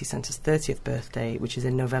LGBT Centre's 30th birthday, which is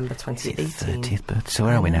in November 2018. 30th birthday. So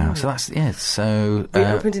where are we now? So that's, so... we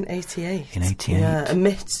opened in 88. In 88. Yeah,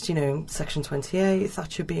 amidst, Section 28,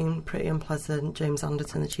 Thatcher being pretty unpleasant, James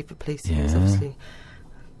Anderton, the Chief of Police, who was obviously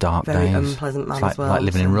dark very days. Unpleasant man as well. Like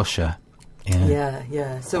living in Russia.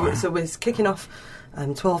 Yeah. So we're kicking off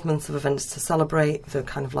 12 months of events to celebrate the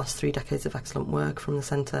kind of last 3 decades of excellent work from the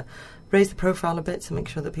centre, raise the profile a bit to make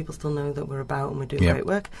sure that people still know that we're about and we're doing great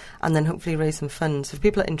work, and then hopefully raise some funds. So if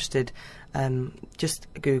people are interested, just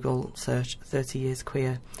Google search 30 Years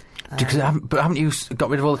Queer. But haven't you got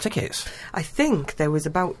rid of all the tickets? I think there was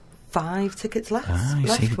about 5 tickets left. You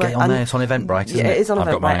see, get on there. It's on Eventbrite, isn't it? Yeah, it is on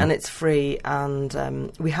Eventbrite, and it's free,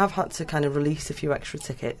 and we have had to kind of release a few extra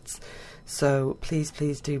tickets. So please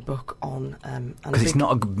do book on. Because it's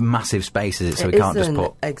not a massive space, is it? So we can't just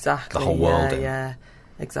put the whole world in. Yeah,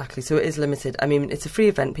 exactly. So it is limited. I mean, it's a free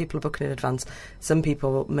event. People are booking in advance. Some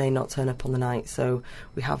people may not turn up on the night, so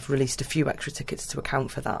we have released a few extra tickets to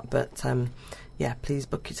account for that. But please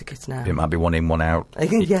book your tickets now. It might be one in, one out.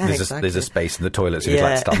 There's a space in the toilets if you'd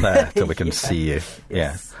like to stand there till we can see you.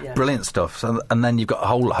 Yes. Brilliant stuff. So, and then you've got a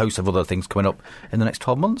whole host of other things coming up in the next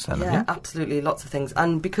 12 months then, yeah, absolutely, lots of things.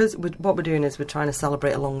 And because what we're doing is we're trying to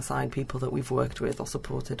celebrate alongside people that we've worked with or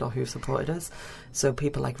supported or who've supported us. So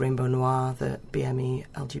people like Rainbow Noir, the BME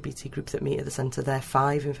LGBT group that meet at the centre, they're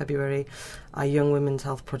 5 in February. Our Young Women's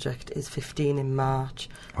Health Project is 15 in March.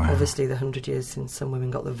 Wow. Obviously the 100 years since some women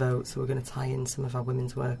got the vote, so we're going to tie in some of our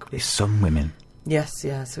women's work. It's some women. Yes,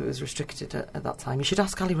 so it was restricted at that time. You should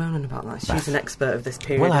ask Ali Ronan about that. She's an expert of this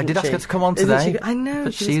period. Well, I did ask her to come on today. I know,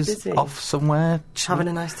 but she's busy. Off somewhere. Having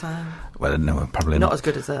a nice time. Well, no, probably not. Not as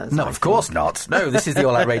good as hers. No, of course not. No, this is the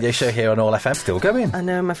All Out Radio Show here on All FM. Still going. I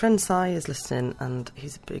know, my friend Sai is listening and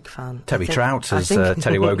he's a big fan. Terry Trout, as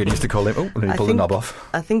Terry Wogan used to call him. Oh, let me pull the knob off.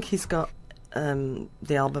 I think he's got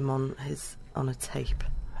the album on a tape.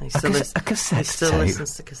 A cassette he still tape?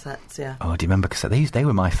 Listens to cassettes, yeah. Oh, do you remember cassette? They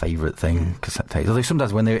were my favourite thing, cassette tapes. Although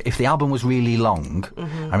sometimes if the album was really long,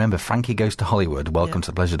 I remember Frankie Goes to Hollywood, Welcome to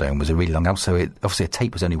the Pleasure Dome was a really long album, so obviously a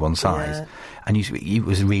tape was only one size, and it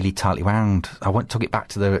was really tightly wound. I took it back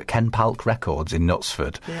to the Ken Palk Records in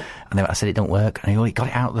Knutsford, and I said it don't work, and he got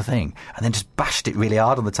it out of the thing, and then just bashed it really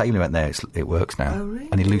hard on the table, and he went, there, it works now. Oh, really?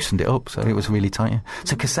 And he loosened it up, so it was really tight.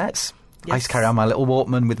 So cassettes. Yes. I used to carry on my little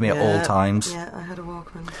Walkman with me at all times. Yeah, I had a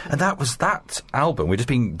Walkman too. And that was that album. We've just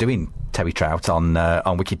been doing Terry Trout on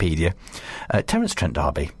Wikipedia. Terence Trent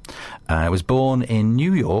D'Arby was born in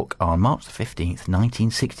New York on March the 15th,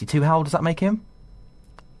 1962. How old does that make him?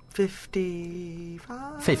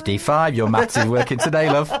 55. 55. Your maths is working today,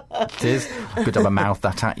 love. It is. Good job I mouthed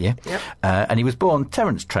that at you. Yep. And he was born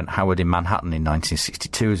Terence Trent Howard in Manhattan in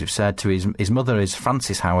 1962, as we've said. To his mother is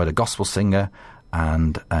Frances Howard, a gospel singer,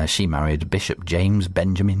 and she married Bishop James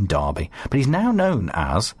Benjamin Darby. But he's now known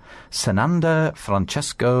as Sananda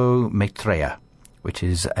Francesco Maitreya, which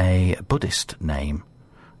is a Buddhist name,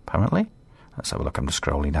 apparently. Let's have a look. I'm just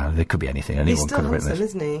scrolling down. There could be anything. Anyone could have written this. He's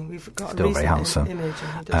still handsome, isn't he? We've got still very handsome. Image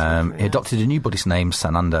he adopted a new Buddhist name,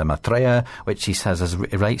 Sananda Maitreya, which he says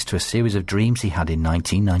relates to a series of dreams he had in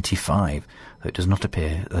 1995, though it does not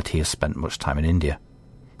appear that he has spent much time in India.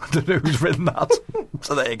 I don't know who's written that.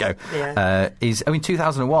 So there you go. Yeah. In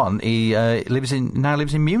 2001, he lives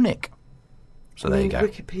in Munich. So there you go.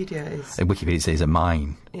 Wikipedia is a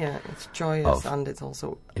mine. Yeah, it's joyous and it's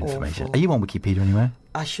also information. awful. Are you on Wikipedia anywhere?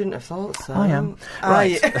 I shouldn't have thought so. I am.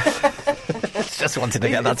 Right. Just wanted to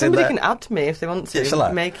get that in there. Somebody can add me if they want to. Shall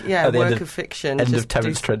I? Make work of fiction. End of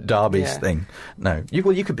Terence Trent D'Arby's thing. No, you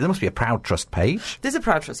could. There must be a Proud Trust page. There's a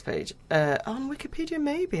Proud Trust page on Wikipedia.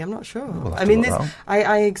 Maybe I'm not sure. We'll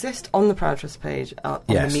I exist on the Proud Trust page on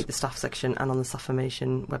the Meet the Staff section and on the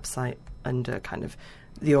Saffirmation website under kind of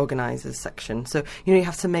the organisers section. So you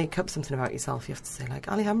have to make up something about yourself. You have to say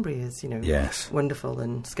like Ali Hambry is wonderful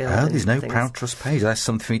and skilled. Oh, there's no Proud Trust page. That's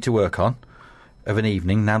something for me to work on. Of an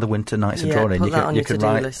evening, now the winter nights are drawing in. You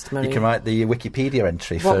can write the Wikipedia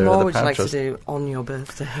entry for the Proud Trust. What more would you like to do on your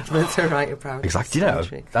birthday to write a Proud Trust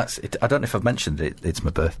entry? That's it. I don't know if I've mentioned it. It's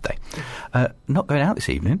my birthday. Not going out this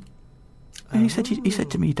evening. And he said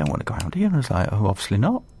to me, "You don't want to go out, do you?" And I was like, "Oh, obviously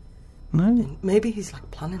not." No. Maybe he's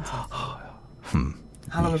like planning something.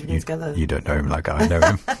 How long have you been together? You don't know him like I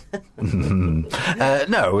know him.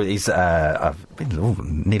 No, he's I've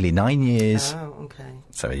been nearly 9 years. Oh, okay.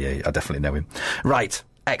 So yeah, I definitely know him. Right,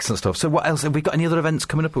 Excellent stuff. So what else? Have we got any other events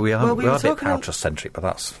coming up? We are a bit Proud Trust centric, but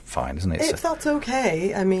that's fine, isn't it? If that's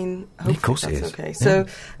okay. I mean, of course it is. Okay. Yeah. So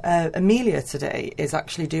Amelia today is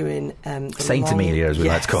actually doing... Saint Amelia, as we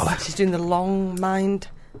like to call her. She's doing the Longmind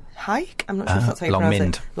hike. I'm not sure if that's how you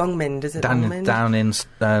pronounce it. Longmind, is it Longmind? Down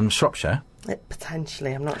in Shropshire?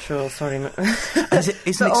 Potentially, I'm not sure, sorry.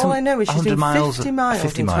 But all I know is she's doing 50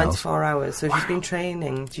 miles in 24 hours. So she's been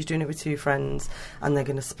training, she's doing it with 2 friends, and they're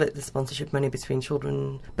going to split the sponsorship money between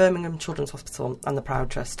Birmingham Children's Hospital and the Proud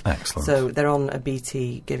Trust. Excellent. So they're on a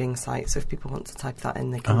BT giving site, so if people want to type that in,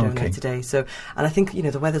 they can donate today. So, and I think,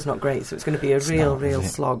 the weather's not great, so it's going to be a real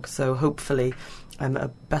slog. So hopefully...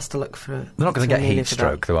 best of luck for... They're not going to get heat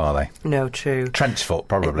stroke, though, are they? No, true. Trench foot,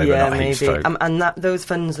 probably, but not heat stroke. And those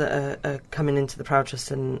funds that are coming into the Proud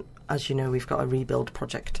Trust, and as you know, we've got a rebuild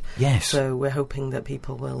project. Yes. So we're hoping that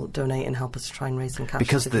people will donate and help us try and raise some cash.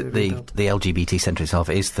 Because the LGBT centre itself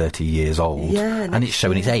is 30 years old. Yeah. And it's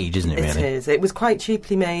showing its age, isn't it, really? It is. It was quite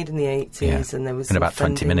cheaply made in the 80s, and there was... In about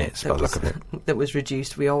 20 minutes, by the look of it. That was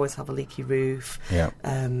reduced. We always have a leaky roof. Yeah.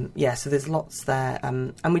 So there's lots there.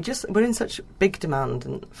 And we're in such big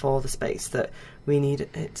demand for the space that we need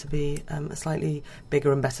it to be a slightly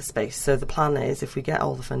bigger and better space. So the plan is, if we get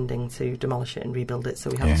all the funding, to demolish it and rebuild it, so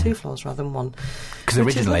we have 2 floors rather than 1. Because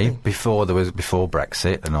originally, before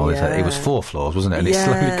Brexit and all this, it was 4 floors, wasn't it? And it's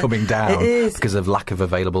slowly coming down because of lack of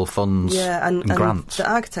available funds and grants.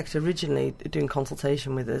 The architect originally doing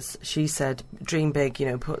consultation with us, she said, dream big,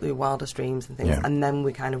 put the wildest dreams and things, and then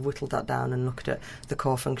we kind of whittled that down and looked at the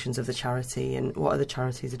core functions of the charity and what other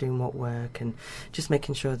charities are doing what work, and just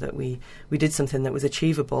making sure that we did something that was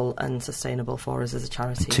achievable and sustainable for us as a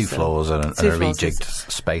charity. And 2 floors and a rejigged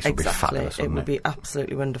space would be fabulous, wouldn't it? It would be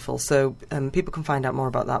absolutely wonderful. So people can find out more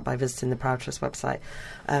about that by visiting the Proud Trust website,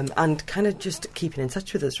 and kind of just keeping in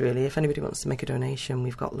touch with us, really. If anybody wants to make a donation,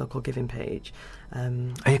 we've got a local giving page.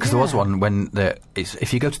 Because there was one when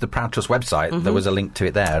if you go to the Proud Trust website, there was a link to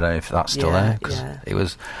it there. I don't know if that's still there. They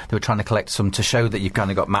were trying to collect some to show that you've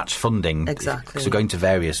kind of got match funding. Exactly. Because we're going to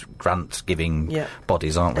various grant giving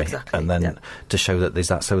bodies, aren't we? Exactly. And then to show that there's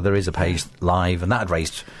that. So there is a page live, and that had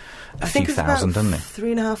raised a few thousand, didn't it?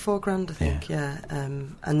 3.5, 4 grand, I think. Yeah.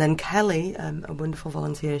 And then Kelly, a wonderful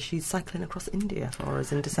volunteer, she's cycling across India for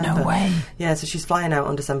us in December. No way. Yeah, so she's flying out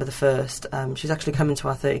on December the 1st. She's actually coming to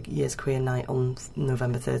our 30 Years Queer Night on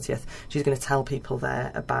November 30th. She's going to tell people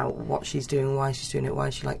there about what she's doing, why she's doing it,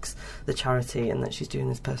 why she likes the charity, and that she's doing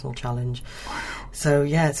this personal challenge. Wow. So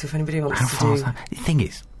if anybody wants to do... The thing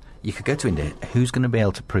is, you could go to India. Who's going to be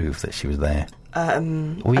able to prove that she was there? All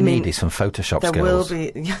we need is some Photoshop skills. There will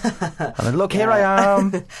be. And then, look, here I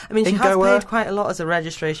am. I mean, she has paid quite a lot as a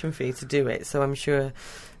registration fee to do it, so I'm sure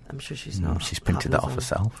she's not. She's printed that off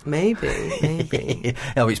herself. Maybe.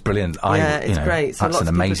 Oh, it's brilliant. It's great. So that's an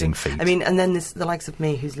amazing feat. I mean, and then there's the likes of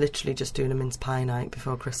me, who's literally just doing a mince pie night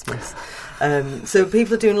before Christmas. So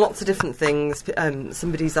people are doing lots of different things.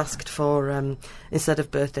 Somebody's asked for, instead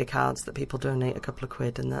of birthday cards, that people donate a couple of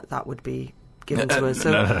quid, and that would be given to us.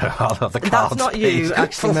 So no. The cards, that's not you,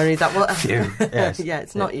 actually, Murray. That was yes.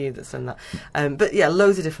 It's not you that's done that. But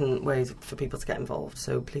loads of different ways for people to get involved.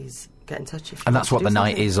 So please get in touch if you and that's what the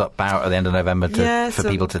night is about at the end of November for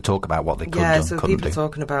people to talk about what they could and so couldn't people do.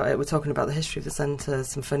 Talking about it. We're talking about the history of the centre,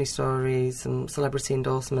 some funny stories, some celebrity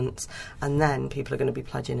endorsements, and then people are going to be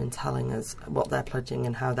pledging and telling us what they're pledging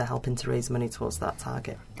and how they're helping to raise money towards that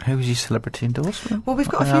target. Who's your celebrity endorsement? Well, we've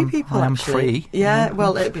got a few people. I am actually. Free. Yeah,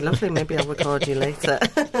 well, it'd be lovely. Maybe I'll record you later.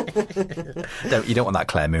 You don't want that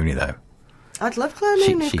Claire Mooney though. I'd love Claire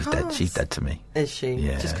Mooney. She's dead. She's dead to me. Is she?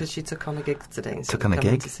 Yeah. Just because she took on a gig today. Took on a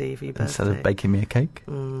gig to see you for your birthday. instead of baking me a cake.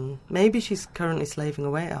 Maybe she's currently slaving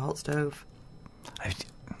away at a hot stove.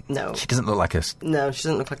 No, she doesn't look like a. No, she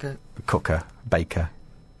doesn't look like a cooker, baker.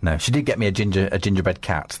 No, she did get me a gingerbread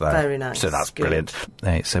cat, though. Very nice. So that's good.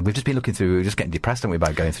 Brilliant. So we've just been looking through, we're just getting depressed, aren't we,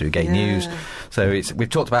 about going through gay news. So we've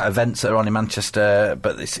talked about events that are on in Manchester,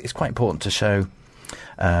 but it's quite important to show,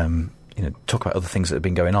 talk about other things that have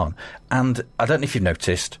been going on. And I don't know if you've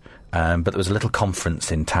noticed, but there was a little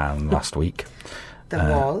conference in town last week. There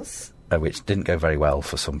was. Which didn't go very well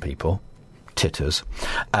for some people. Titters.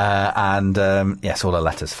 Yes, all our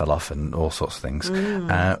letters fell off and all sorts of things.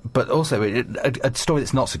 But also, a story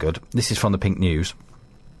that's not so good, this is from the Pink News,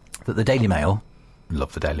 that the Daily Mail,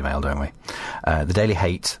 love the Daily Mail, don't we? The Daily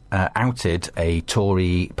Hate outed a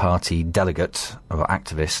Tory party delegate or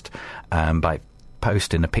activist by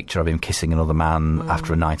posting a picture of him kissing another man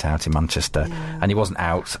after a night out in Manchester, and he wasn't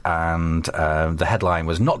out, and the headline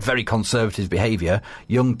was, "Not very conservative behaviour.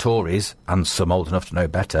 Young Tories, and some old enough to know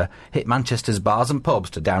better, hit Manchester's bars and pubs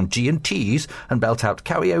to down G&Ts and belt out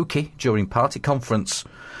karaoke during party conference.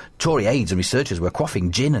 Tory aides and researchers were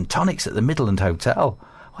quaffing gin and tonics at the Midland Hotel."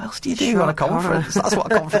 What else do you do on a conference? That's what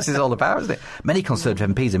a conference is all about, isn't it? Many Conservative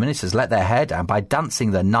MPs and ministers let their hair down by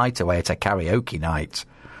dancing the night away at a karaoke night.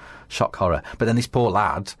 Shock horror. But then this poor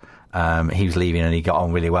lad, he was leaving and he got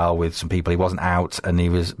on really well with some people. He wasn't out, and he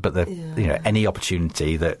was. But any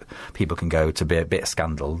opportunity that people can go to be a bit of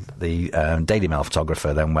scandal, the Daily Mail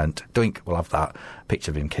photographer then went, "Doink, we'll have that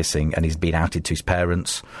picture of him kissing," and he's been outed to his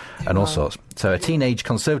parents and all sorts. So a teenage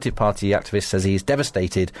Conservative Party activist says he is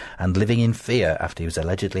devastated and living in fear after he was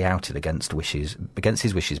allegedly outed against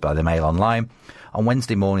his wishes by the Mail Online. On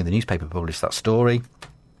Wednesday morning, the newspaper published that story.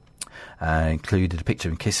 Included a picture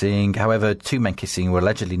of him kissing. However, two men kissing were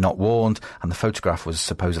allegedly not warned, and the photograph was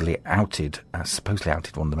supposedly outed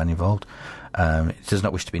one of the men involved. It does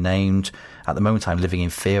not wish to be named. At the moment, I'm living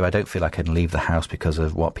in fear. I don't feel I can leave the house because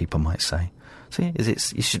of what people might say. So,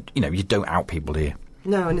 you don't out people, do you?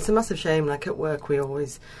 No, and it's a massive shame. Like at work, we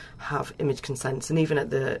always have image consents, and even at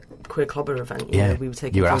the Queer Clobber event, we were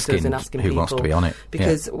taking photos and asking who people wants to be on it.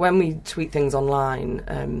 Because when we tweet things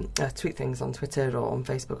online, tweet things on Twitter or on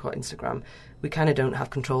Facebook or Instagram, we kind of don't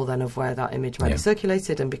have control then of where that image might be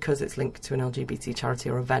circulated, and because it's linked to an LGBT charity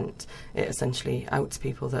or event, it essentially outs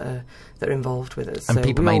people that are involved with us. And so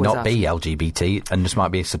people may not be LGBT and just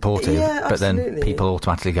might be supportive, but then people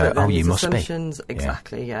automatically go, "Oh, you must be."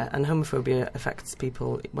 Exactly, and homophobia affects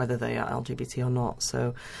people whether they are LGBT or not.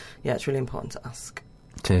 So, it's really important to ask.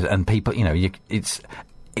 It is, and people, it's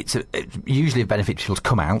usually a benefit to people to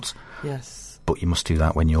come out. Yes. But you must do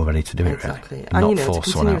that when you're ready to do it, exactly. Really. And, not force it's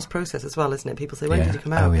a continuous process as well, isn't it? People say, when did you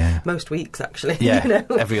come out? Oh, yeah. Most weeks, actually. Yeah,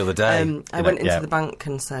 every other day. I went into the bank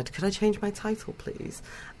and said, "Could I change my title, please?"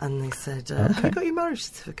 And they said, "Have you got your marriage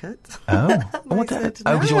certificate?" Oh,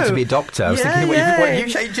 because you want to be a doctor. I was thinking, what you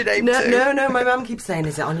change your name to? No, my mum keeps saying,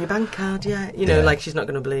 "Is it on your bank card yet?" Like she's not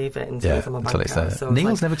going to believe it until it's on my bank card. So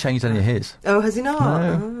Neil's never changed any of his. Oh, has he not?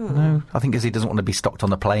 No. I think because he doesn't want to be stopped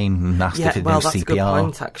on the plane and asked if he'd do CPR. That's a good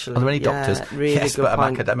point, actually. Are there any doctors? Really yes, good but point.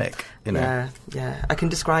 I'm academic. Yeah. I can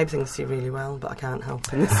describe things to you really well, but I can't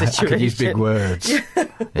help in this situation. I can use big words.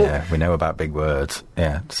 Yeah, we know about big words.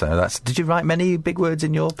 Yeah, so that's... Did you write many big words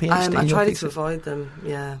in your PhD? I tried to avoid them,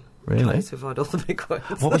 yeah. Really? I tried to avoid all the big words.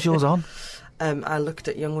 What was yours on? I looked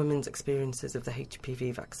at young women's experiences of the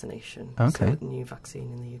HPV vaccination. Okay. So a new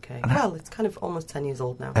vaccine in the UK. Well, it's kind of almost 10 years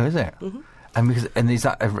old now. Oh, is it? Mm-hmm. And is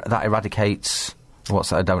that eradicates...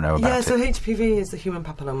 What's that? I don't know about it. Yeah, so HPV is the human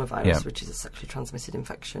papillomavirus, which is a sexually transmitted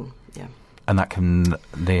infection, And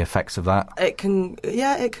the effects of that? It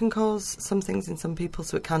can cause some things in some people,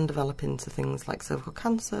 so it can develop into things like cervical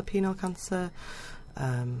cancer, penile cancer,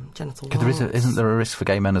 genital warts. Isn't there a risk for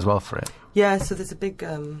gay men as well for it? Yeah, so there's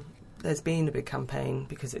been a big campaign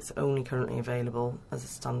because it's only currently available as a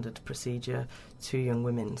standard procedure to young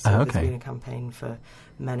women. So there's been a campaign for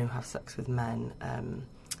men who have sex with men, and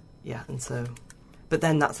so... But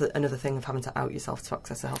then that's another thing of having to out yourself to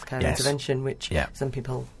access a healthcare intervention, which some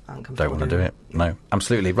people aren't comfortable don't want to do it. No,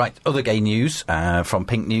 absolutely. Right, other gay news from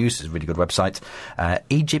Pink News, is a really good website.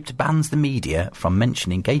 Egypt bans the media from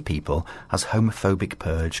mentioning gay people as homophobic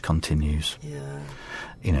purge continues.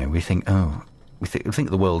 Yeah. We think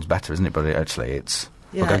the world's better, isn't it? But actually it's...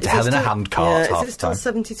 We're going to hell in a handcart half the time. Is it still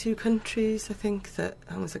 72 countries, I think, that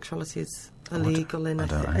homosexuality is illegal in? I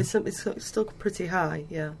don't know. It's still pretty high,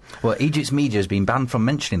 yeah. Well, Egypt's media has been banned from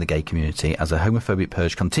mentioning the gay community as a homophobic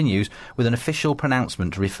purge continues, with an official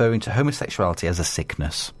pronouncement referring to homosexuality as a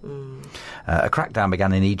sickness. A crackdown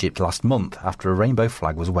began in Egypt last month after a rainbow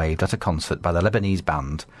flag was waved at a concert by the Lebanese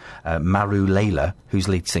band Maru Layla, whose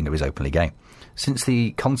lead singer is openly gay. Since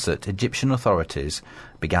the concert, Egyptian authorities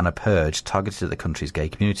began a purge targeted at the country's gay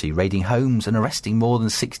community, raiding homes and arresting more than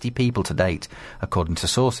 60 people to date, according to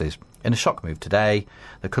sources. In a shock move today,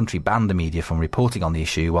 the country banned the media from reporting on the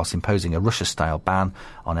issue whilst imposing a Russia-style ban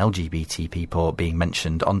on LGBT people being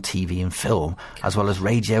mentioned on TV and film, as well as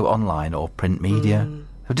radio, online or print media.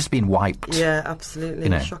 They've just been wiped. Yeah, absolutely.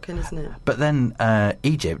 It's shocking, isn't it? But then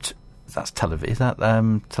Egypt, that's Tel Aviv. Is that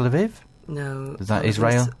Tel Aviv? No. Is that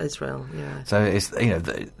Israel? Israel, yeah. So it's,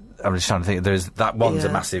 I'm just trying to think, that one's a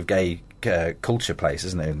massive gay culture place,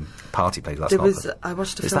 isn't it? And party place, I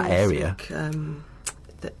watched a film that area.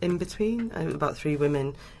 the In Between. About 3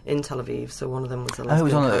 women in Tel Aviv. So one of them was a lesbian.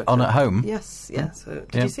 Oh, it was on At Home? Yes, yeah. So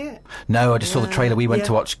did you see it? No, I just saw the trailer. We went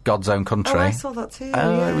to watch God's Own Country. Oh, I saw that too.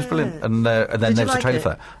 Oh, it was brilliant. And then there was a trailer for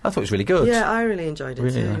that. I thought it was really good. Yeah, I really enjoyed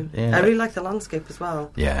it too. Yeah. I really liked the landscape as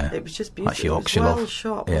well. Yeah. It was just beautiful. Like Yorkshire it was well love.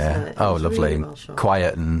 shot, yeah. wasn't it? Oh, was lovely. Really well shot.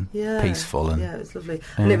 Quiet and peaceful. And yeah, it was lovely.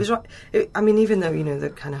 And it was right. I mean, even though, the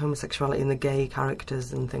kind of homosexuality and the gay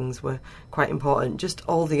characters and things were quite important, just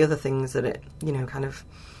all the other things that it, kind of,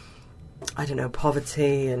 I don't know,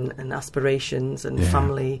 poverty and aspirations and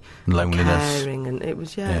family and loneliness, caring, and it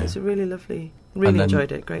was it was a really lovely. Really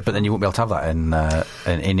enjoyed it. Great. But then you wouldn't be able to have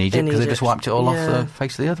that in Egypt because they just wiped it all off the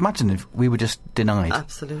face of the earth. Imagine if we were just denied.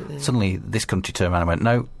 Absolutely. Suddenly, this country turned around and went,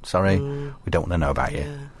 "No, sorry, we don't want to know about you."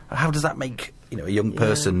 How does that make a young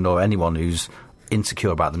person or anyone who's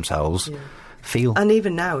insecure about themselves feel? And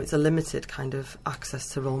even now, it's a limited kind of access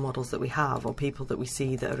to role models that we have, or people that we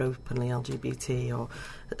see that are openly LGBT or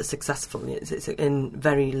successful. It's in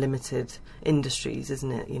very limited industries,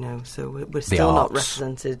 isn't it? So we're still not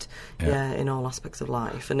represented, in all aspects of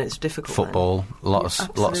life, and it's difficult. Football, lot of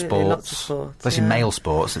sports, especially male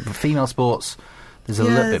sports. Female sports, there's a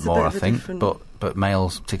little bit more, I think, but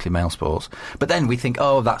males, particularly male sports. But then we think,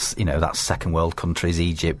 that's second world countries,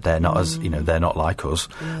 Egypt. They're not as they're not like us.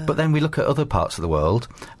 Yeah. But then we look at other parts of the world,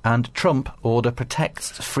 and Trump order protects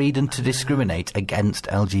freedom to discriminate against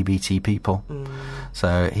LGBT people.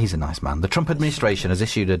 So he's a nice man. The Trump administration has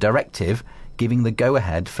issued a directive giving the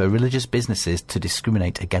go-ahead for religious businesses to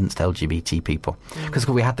discriminate against LGBT people. Because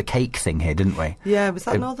we had the cake thing here, didn't we? Yeah, was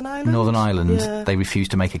that Northern Ireland? Northern Ireland, they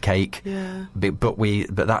refused to make a cake. Yeah.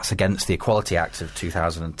 But that's against the Equality Act of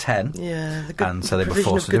 2010. Yeah, and so they were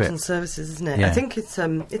forced to do it. Goods and services, isn't it? Yeah. I think it's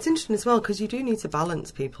interesting as well because you do need to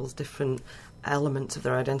balance people's different elements of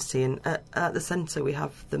their identity, and at the centre we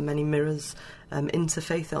have the Many Mirrors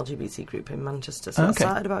interfaith LGBT group in Manchester. So it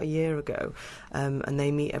started about a year ago, and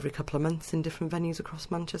they meet every couple of months in different venues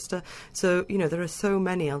across Manchester. So there are so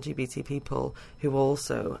many LGBT people who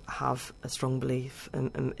also have a strong belief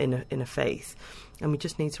in a faith, and we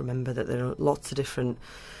just need to remember that there are lots of different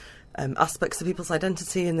aspects of people's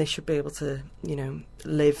identity, and they should be able to,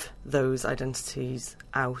 live those identities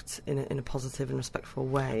out in a positive and respectful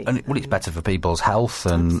way. And it's better for people's health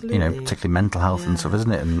and, particularly mental health and stuff,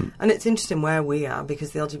 isn't it? And it's interesting where we are,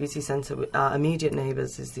 because the LGBT Centre, our immediate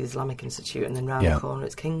neighbours is the Islamic Institute, and then round the corner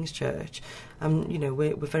it's King's Church.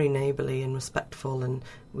 We're very neighbourly and respectful, and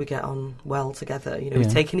we get on well together.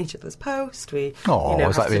 We've taken each other's post. We, is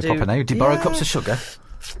that really proper now? Do you borrow cups of sugar?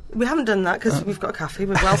 We haven't done that because we've got a cafe.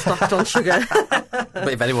 We're well stocked on sugar.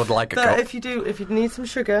 But if anyone would like a cup, if you need some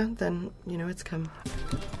sugar, then it's come.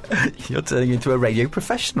 You're turning into a radio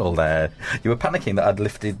professional there. You were panicking that I'd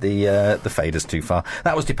lifted the faders too far.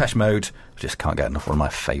 That was Depeche Mode. Just can't get enough. One of my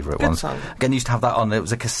favourite ones. Song. Again, used to have that on. It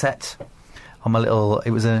was a cassette on my little.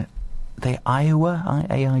 It was the Iowa,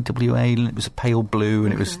 AIWA, and it was a pale blue,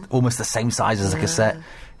 and it was almost the same size as a cassette.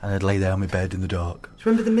 And I'd lay there on my bed in the dark. Do you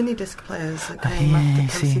remember the mini disc players that came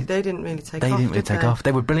after? They didn't really take off. They didn't really take off.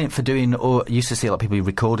 They were brilliant for doing, or used to see a lot of people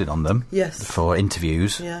recording on them. Yes. For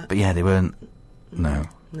interviews. Yeah. But they weren't. No.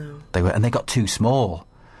 They were, and they got too small.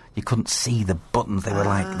 You couldn't see the buttons. They were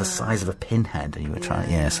like the size of a pinhead, and you were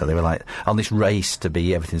trying. So they were like on this race to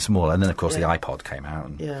be everything smaller. And then of course the iPod came out.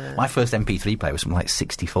 And my first MP3 player was something like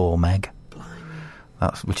 64 meg.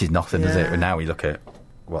 Blimey. Which is nothing, is it? And now we look at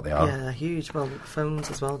what they are. Yeah, huge. Well, phones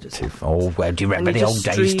as well. Just where do you remember the old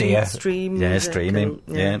days, dear? Streaming.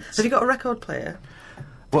 Yeah. Have you got a record player?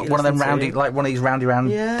 What, one of them roundy, like one of these round.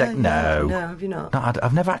 Yeah. No. No, have you not? No,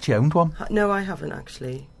 I've never actually owned one. No, I haven't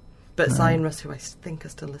actually. But Cyan Russ, who I think are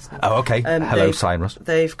still listening. Oh, okay. Hello, Cyan Russ.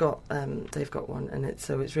 They've got one, and it's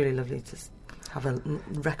really lovely to have a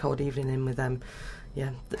record evening in with them.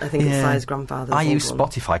 Yeah, I think it's Cyan's grandfather's. I use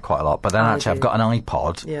Spotify quite a lot, but then actually I've got an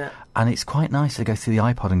iPod, and it's quite nice to go through the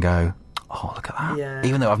iPod and go, oh, look at that. Yeah.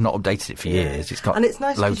 Even though I've not updated it for years, it's got and it's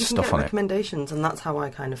nice loads you of can stuff get on recommendations, and that's how I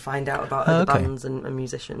kind of find out about other bands and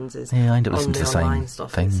musicians. Is I end up listening on to the online same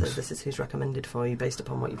stuff. things. So this is who's recommended for you based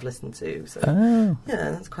upon what you've listened to. So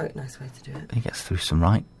that's quite a nice way to do it. He gets through some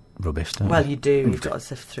right rubbish, don't Well, you do. You've got to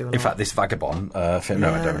sift through. In fact, this Vagabond film.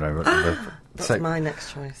 No, I don't know. That's my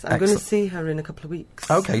next choice. I'm going to see her in a couple of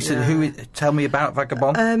weeks. Okay, so tell me about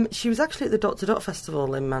Vagabond. She was actually at the Dot to Dot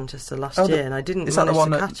Festival in Manchester last year, and I didn't manage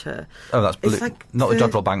to catch her. Oh, that's blue. Not the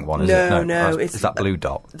Jodrell Bank one, is it? No. Is that Blue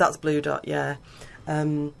Dot? That's Blue Dot, yeah.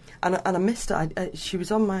 And I missed her. She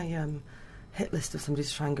was on my hit list of somebody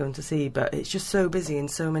to try and go and to see, but it's just so busy in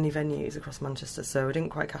so many venues across Manchester, so I didn't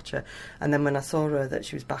quite catch her. And then when I saw her that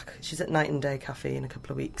she was back, she's at Night and Day Cafe in a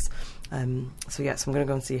couple of weeks. So I'm going to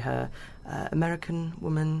go and see her. American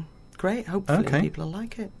woman, great. Hopefully people will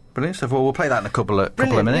like it. Brilliant. So we'll play that in a couple of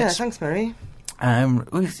minutes. Yeah, thanks, Mary.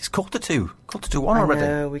 It's 1:45 already. I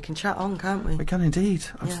know, we can chat on, can't we? We can indeed.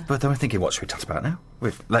 But then we're thinking, what should we chat about now?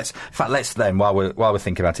 Let's then, while we're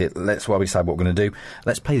thinking about it, while we decide what we're going to do,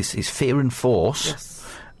 let's play this. It's Fear and Force. Yes.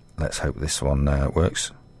 Let's hope this one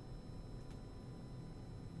works.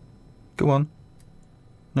 Go on.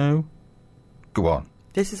 No. Go on.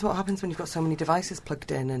 This is what happens when you've got so many devices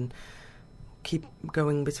plugged in and keep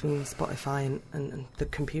going between Spotify and the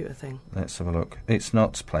computer thing. Let's have a look. It's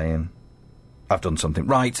not playing. I've done something.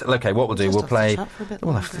 Right, okay, what we'll do, we'll play...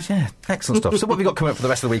 excellent stuff. So what have we got coming up for the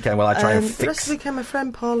rest of the weekend while I try and fix... The rest of the weekend, my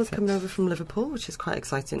friend Paula's coming over from Liverpool, which is quite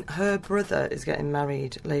exciting. Her brother is getting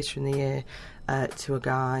married later in the year to a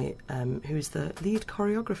guy who's the lead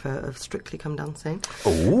choreographer of Strictly Come Dancing.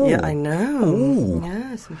 Oh, yeah, I know. Ooh.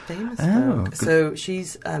 Yeah, some famous folk. So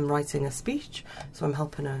she's writing a speech, so I'm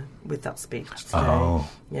helping her with that speech today. Oh,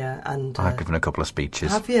 yeah, and I've given a couple of speeches.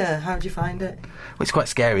 Have you? How did you find it? Well, it's quite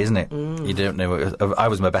scary, isn't it? You don't know. I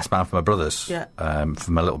was my best man for my brothers,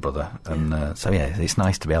 for my little brother, and so it's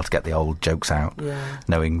nice to be able to get the old jokes out,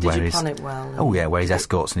 knowing Did where you his plan it well? Oh yeah, where his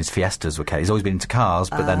escorts and his Fiestas were kept. He's always been into cars,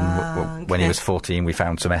 but then when he was 14, we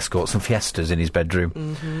found some escorts and Fiestas in his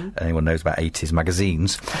bedroom. Anyone knows about 80s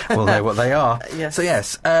magazines will know what they are. Yes. So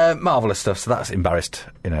yes, marvellous stuff. So that embarrassed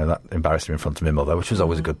him in front of my mother, which was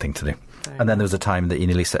always a good thing to do. And then there was a time that he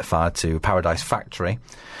nearly set fire to Paradise Factory.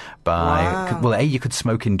 You could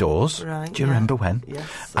smoke indoors. Right, do you remember when?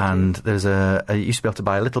 Yes. And there's you used to be able to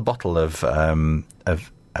buy a little bottle of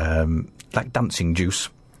like dancing juice,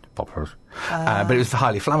 poppers. But it was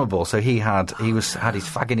highly flammable, so he had his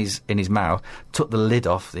fag in his mouth, took the lid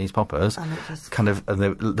off these poppers, and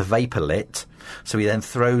the vapour lit. So he then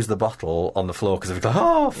throws the bottle on the floor because of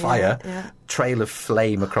fire, trail of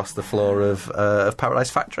flame across the floor of Paradise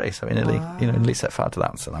Factory. So he nearly set fire to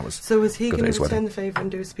that. So that was. So was he going to return the favour and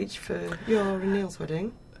do a speech for your and Neil's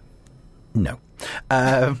wedding? No.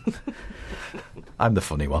 I'm the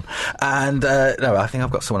funny one, and no, I think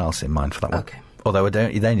I've got someone else in mind for that one. Okay. Although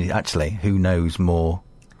actually, who knows more?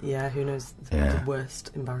 Yeah, who knows the worst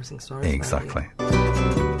embarrassing stories? Exactly.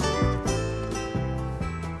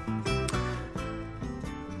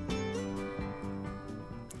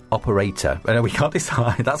 Operator. No, we can't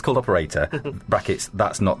decide. That's called Operator. Brackets,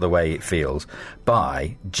 that's not the way it feels.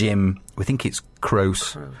 By Jim, we think it's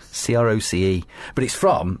Croce. Croce. But it's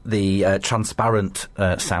from the Transparent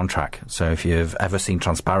soundtrack. So if you've ever seen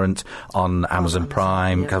Transparent on Amazon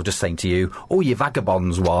Prime, I was just saying to you, your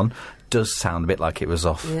Vagabonds one does sound a bit like it was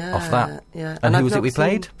off that. Yeah. And who was it we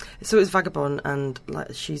played? So it was Vagabond, and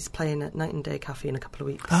she's playing at Night and Day Cafe in a couple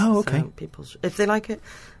of weeks. Oh, okay. So people, if they like it,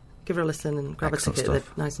 give her a listen and grab Excellent a ticket.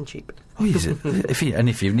 stuff. They're nice and cheap.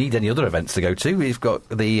 If you need any other events to go to, we've got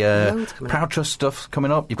the Proud Trust stuff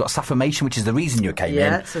coming up. You've got Saffirmation, which is the reason you came in.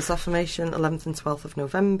 Yeah, so Saffirmation, 11th and 12th of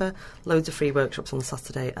November. Loads of free workshops on the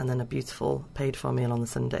Saturday, and then a beautiful paid-for meal on the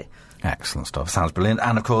Sunday. Excellent stuff. Sounds brilliant.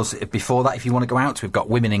 And, of course, before that, if you want to go out, we've got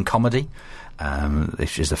Women in Comedy,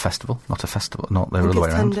 which is a festival, not a festival, not the other way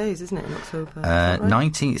around. It's 10 days, isn't it, in October?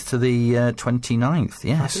 19th to the 29th,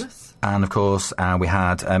 yes. Fabulous. And, of course, we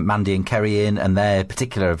had Mandy and Kerry in, and their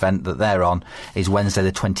particular event that they're on is Wednesday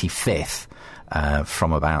the 25th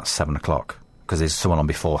from about 7 o'clock. Because there's someone on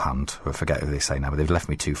beforehand, I forget who they say now, but they've left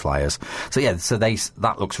me 2 flyers. So yeah,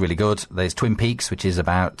 that looks really good. There's Twin Peaks, which is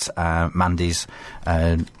about Mandy's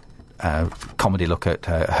comedy look at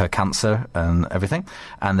her cancer and everything.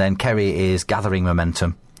 And then Kerry is gathering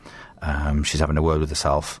momentum. She's having a word with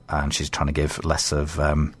herself, and she's trying to give less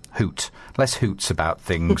hoots about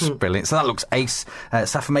things. Brilliant. So that looks ace.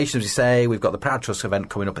 Saffirmation, as you say, we've got the Proud Trust event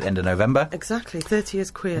coming up at the end of November. Exactly, 30 years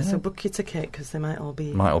queer, so book your ticket, because they might all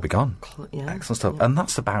be gone. Excellent stuff. And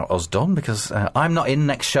that's about us done, because I'm not in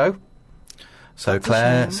next show. So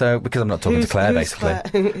Claire, because I'm not talking to Claire, basically.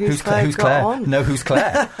 Who's Claire? No, who's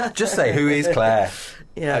Claire? Just say, who is Claire?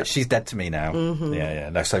 Yeah, she's dead to me now.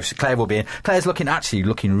 No, so Claire will be in. Claire's looking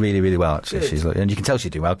really, really well. Actually, and you can tell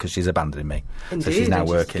she's doing well because she's abandoning me. Indeed, so she's now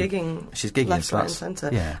working. She's gigging left, right, and centre.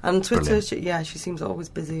 Yeah, and Twitter. She seems always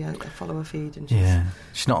busy. I follow her feed, and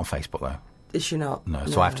she's not on Facebook though. Is she not? No,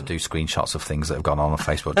 so I have to do screenshots of things that have gone on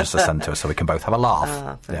Facebook just to send to her so we can both have a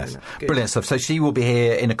laugh. Yes, brilliant stuff. So she will be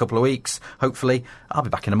here in a couple of weeks. Hopefully, I'll be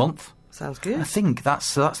back in a month. Sounds good. I think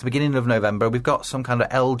that's the beginning of November. We've got some kind of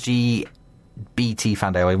LGBT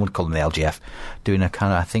fan day, I wouldn't call them the LGF, doing a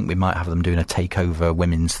kind of, I think we might have them doing a takeover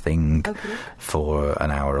women's thing for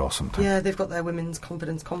an hour or something. Yeah, they've got their women's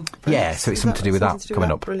confidence conference. Yeah, so it's something to do with that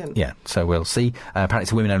coming up. Brilliant. Yeah, so we'll see. Apparently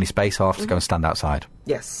it's a women only space, so I'll have to go and stand outside.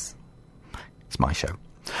 Yes. It's my show.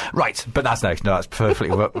 Right, but that's that's perfectly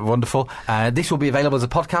wonderful. This will be available as a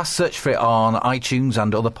podcast. Search for it on iTunes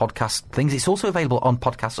and other podcast things. It's also available on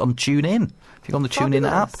podcasts on TuneIn. If you go on the TuneIn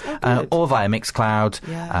app, or via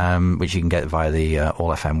Mixcloud, which you can get via the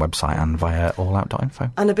All FM website and via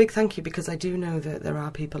allout.info. And a big thank you, because I do know that there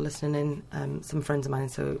are people listening in, some friends of mine.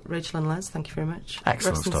 So Rachel and Les, thank you very much.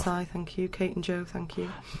 Excellent Russ stuff. and Si, thank you. Kate and Joe, thank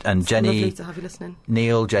you. And Jenny, lovely to have you listening.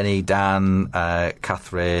 Neil, Jenny, Dan,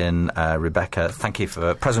 Catherine, Rebecca, thank you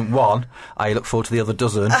for present one. I look forward to the other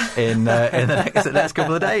dozen in the next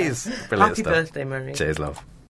couple of days. Brilliant Happy birthday, Marie. Cheers, love.